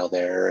for a while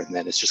there, and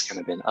then it's just kind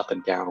of been up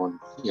and down,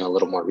 a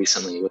little more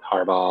recently with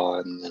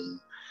Harbaugh, and then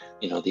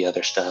the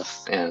other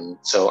stuff. And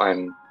so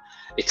I'm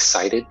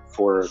excited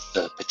for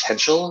the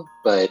potential,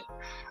 but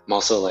I'm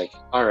also like,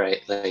 all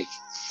right, like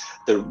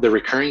the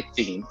recurring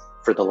theme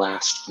for the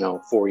last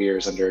 4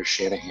 years under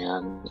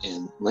Shanahan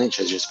and Lynch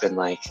has just been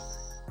like,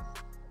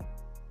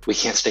 we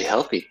can't stay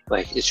healthy.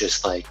 Like it's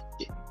just like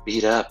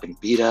beat up and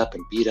beat up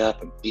and beat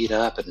up and beat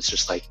up, and it's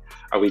just like,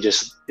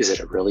 is it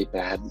a really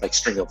bad like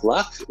string of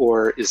luck,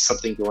 or is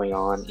something going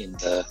on in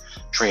the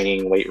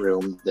training weight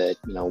room that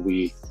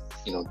we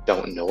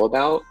don't know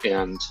about?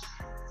 And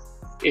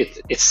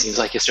it seems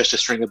like it's just a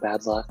string of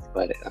bad luck,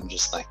 but I'm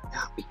just like,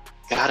 we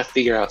gotta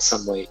figure out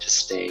some way to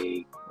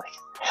stay like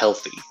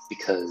healthy,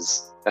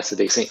 because that's the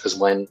big thing. Because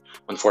when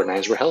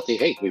 49ers were healthy,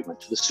 hey, we went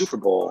to the Super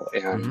Bowl,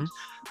 and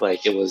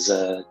like it was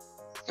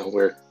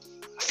we're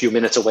a few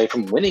minutes away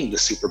from winning the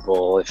Super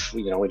Bowl if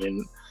we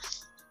didn't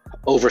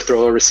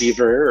overthrow a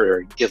receiver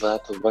or give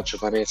up a bunch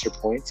of unanswered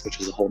points, which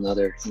is a whole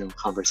nother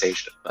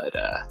conversation. But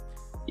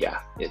yeah,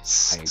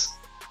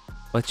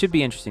 well, it should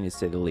be interesting to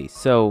say the least.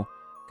 So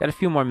got a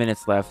few more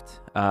minutes left,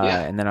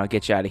 and then I'll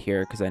get you out of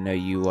here because I know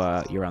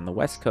you're on the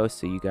West Coast,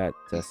 so you got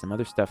some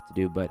other stuff to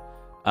do. But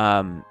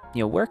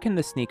where can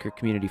the sneaker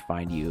community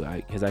find you?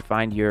 Because I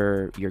find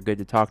you're good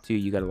to talk to.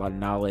 You got a lot of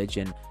knowledge,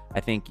 and I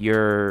think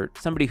you're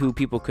somebody who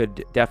people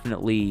could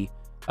definitely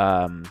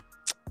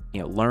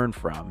learn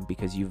from,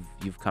 because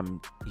you've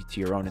come to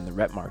your own in the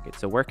rep market.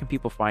 So where can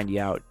people find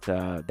you out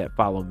that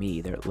follow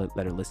me that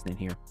are listening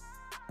here?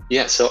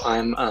 Yeah, so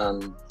I'm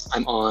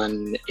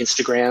on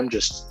Instagram,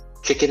 just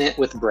Kicking It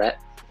with Brett,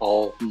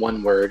 all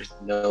one word,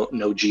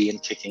 no G in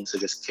kicking, so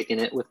just Kicking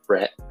It with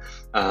Brett.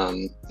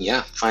 Find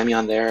me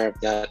on there.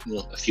 I've got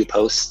a few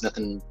posts,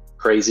 nothing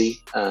crazy,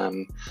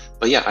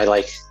 but yeah, I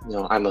like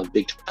I'm a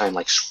big time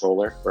like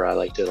scroller, where I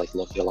like to like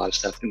look at a lot of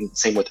stuff. And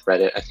same with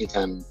Reddit. I think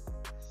I'm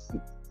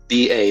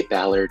BA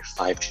Ballard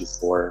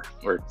 524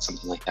 or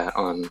something like that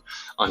on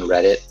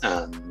Reddit,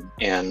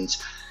 and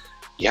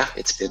yeah,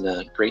 it's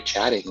been great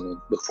chatting, and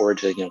look forward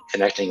to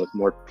connecting with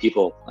more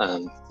people.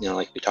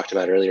 Like we talked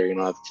about earlier,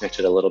 I've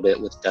connected a little bit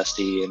with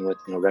Dusty and with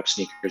Rep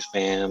Sneakers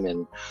fam,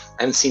 and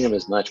I haven't seen him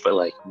as much, but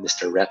like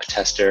Mr. Rep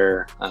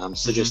Tester.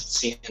 So just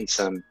seeing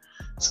some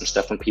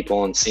stuff from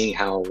people and seeing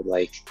how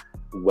like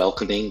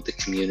welcoming the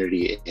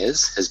community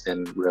has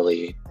been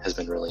really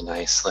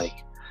nice. Like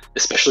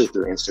especially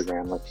through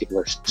Instagram, like people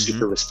are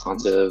super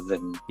responsive,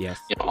 and yes,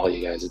 all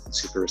you guys have been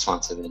super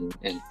responsive and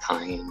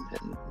kind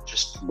and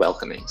just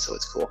welcoming. So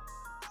it's cool.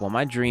 Well,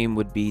 my dream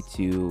would be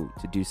to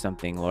do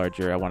something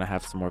larger. I want to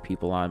have some more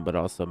people on, but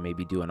also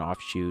maybe do an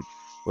offshoot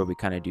where we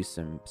kind of do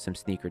some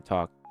sneaker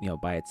talk,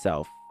 by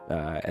itself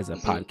as a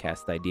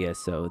podcast idea.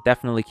 So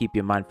definitely keep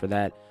you in mind for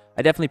that.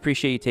 I definitely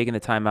appreciate you taking the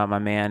time out, my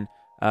man.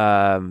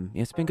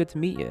 It's been good to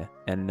meet you,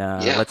 and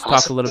let's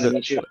talk a little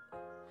bit.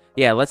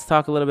 Yeah, let's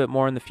talk a little bit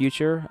more in the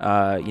future.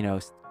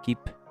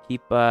 Keep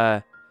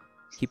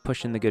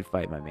pushing the good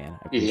fight, my man.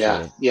 I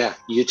appreciate it. Yeah,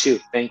 you too.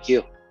 Thank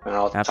you. And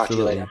I'll talk to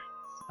you later.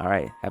 All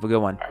right. Have a good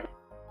one. All right.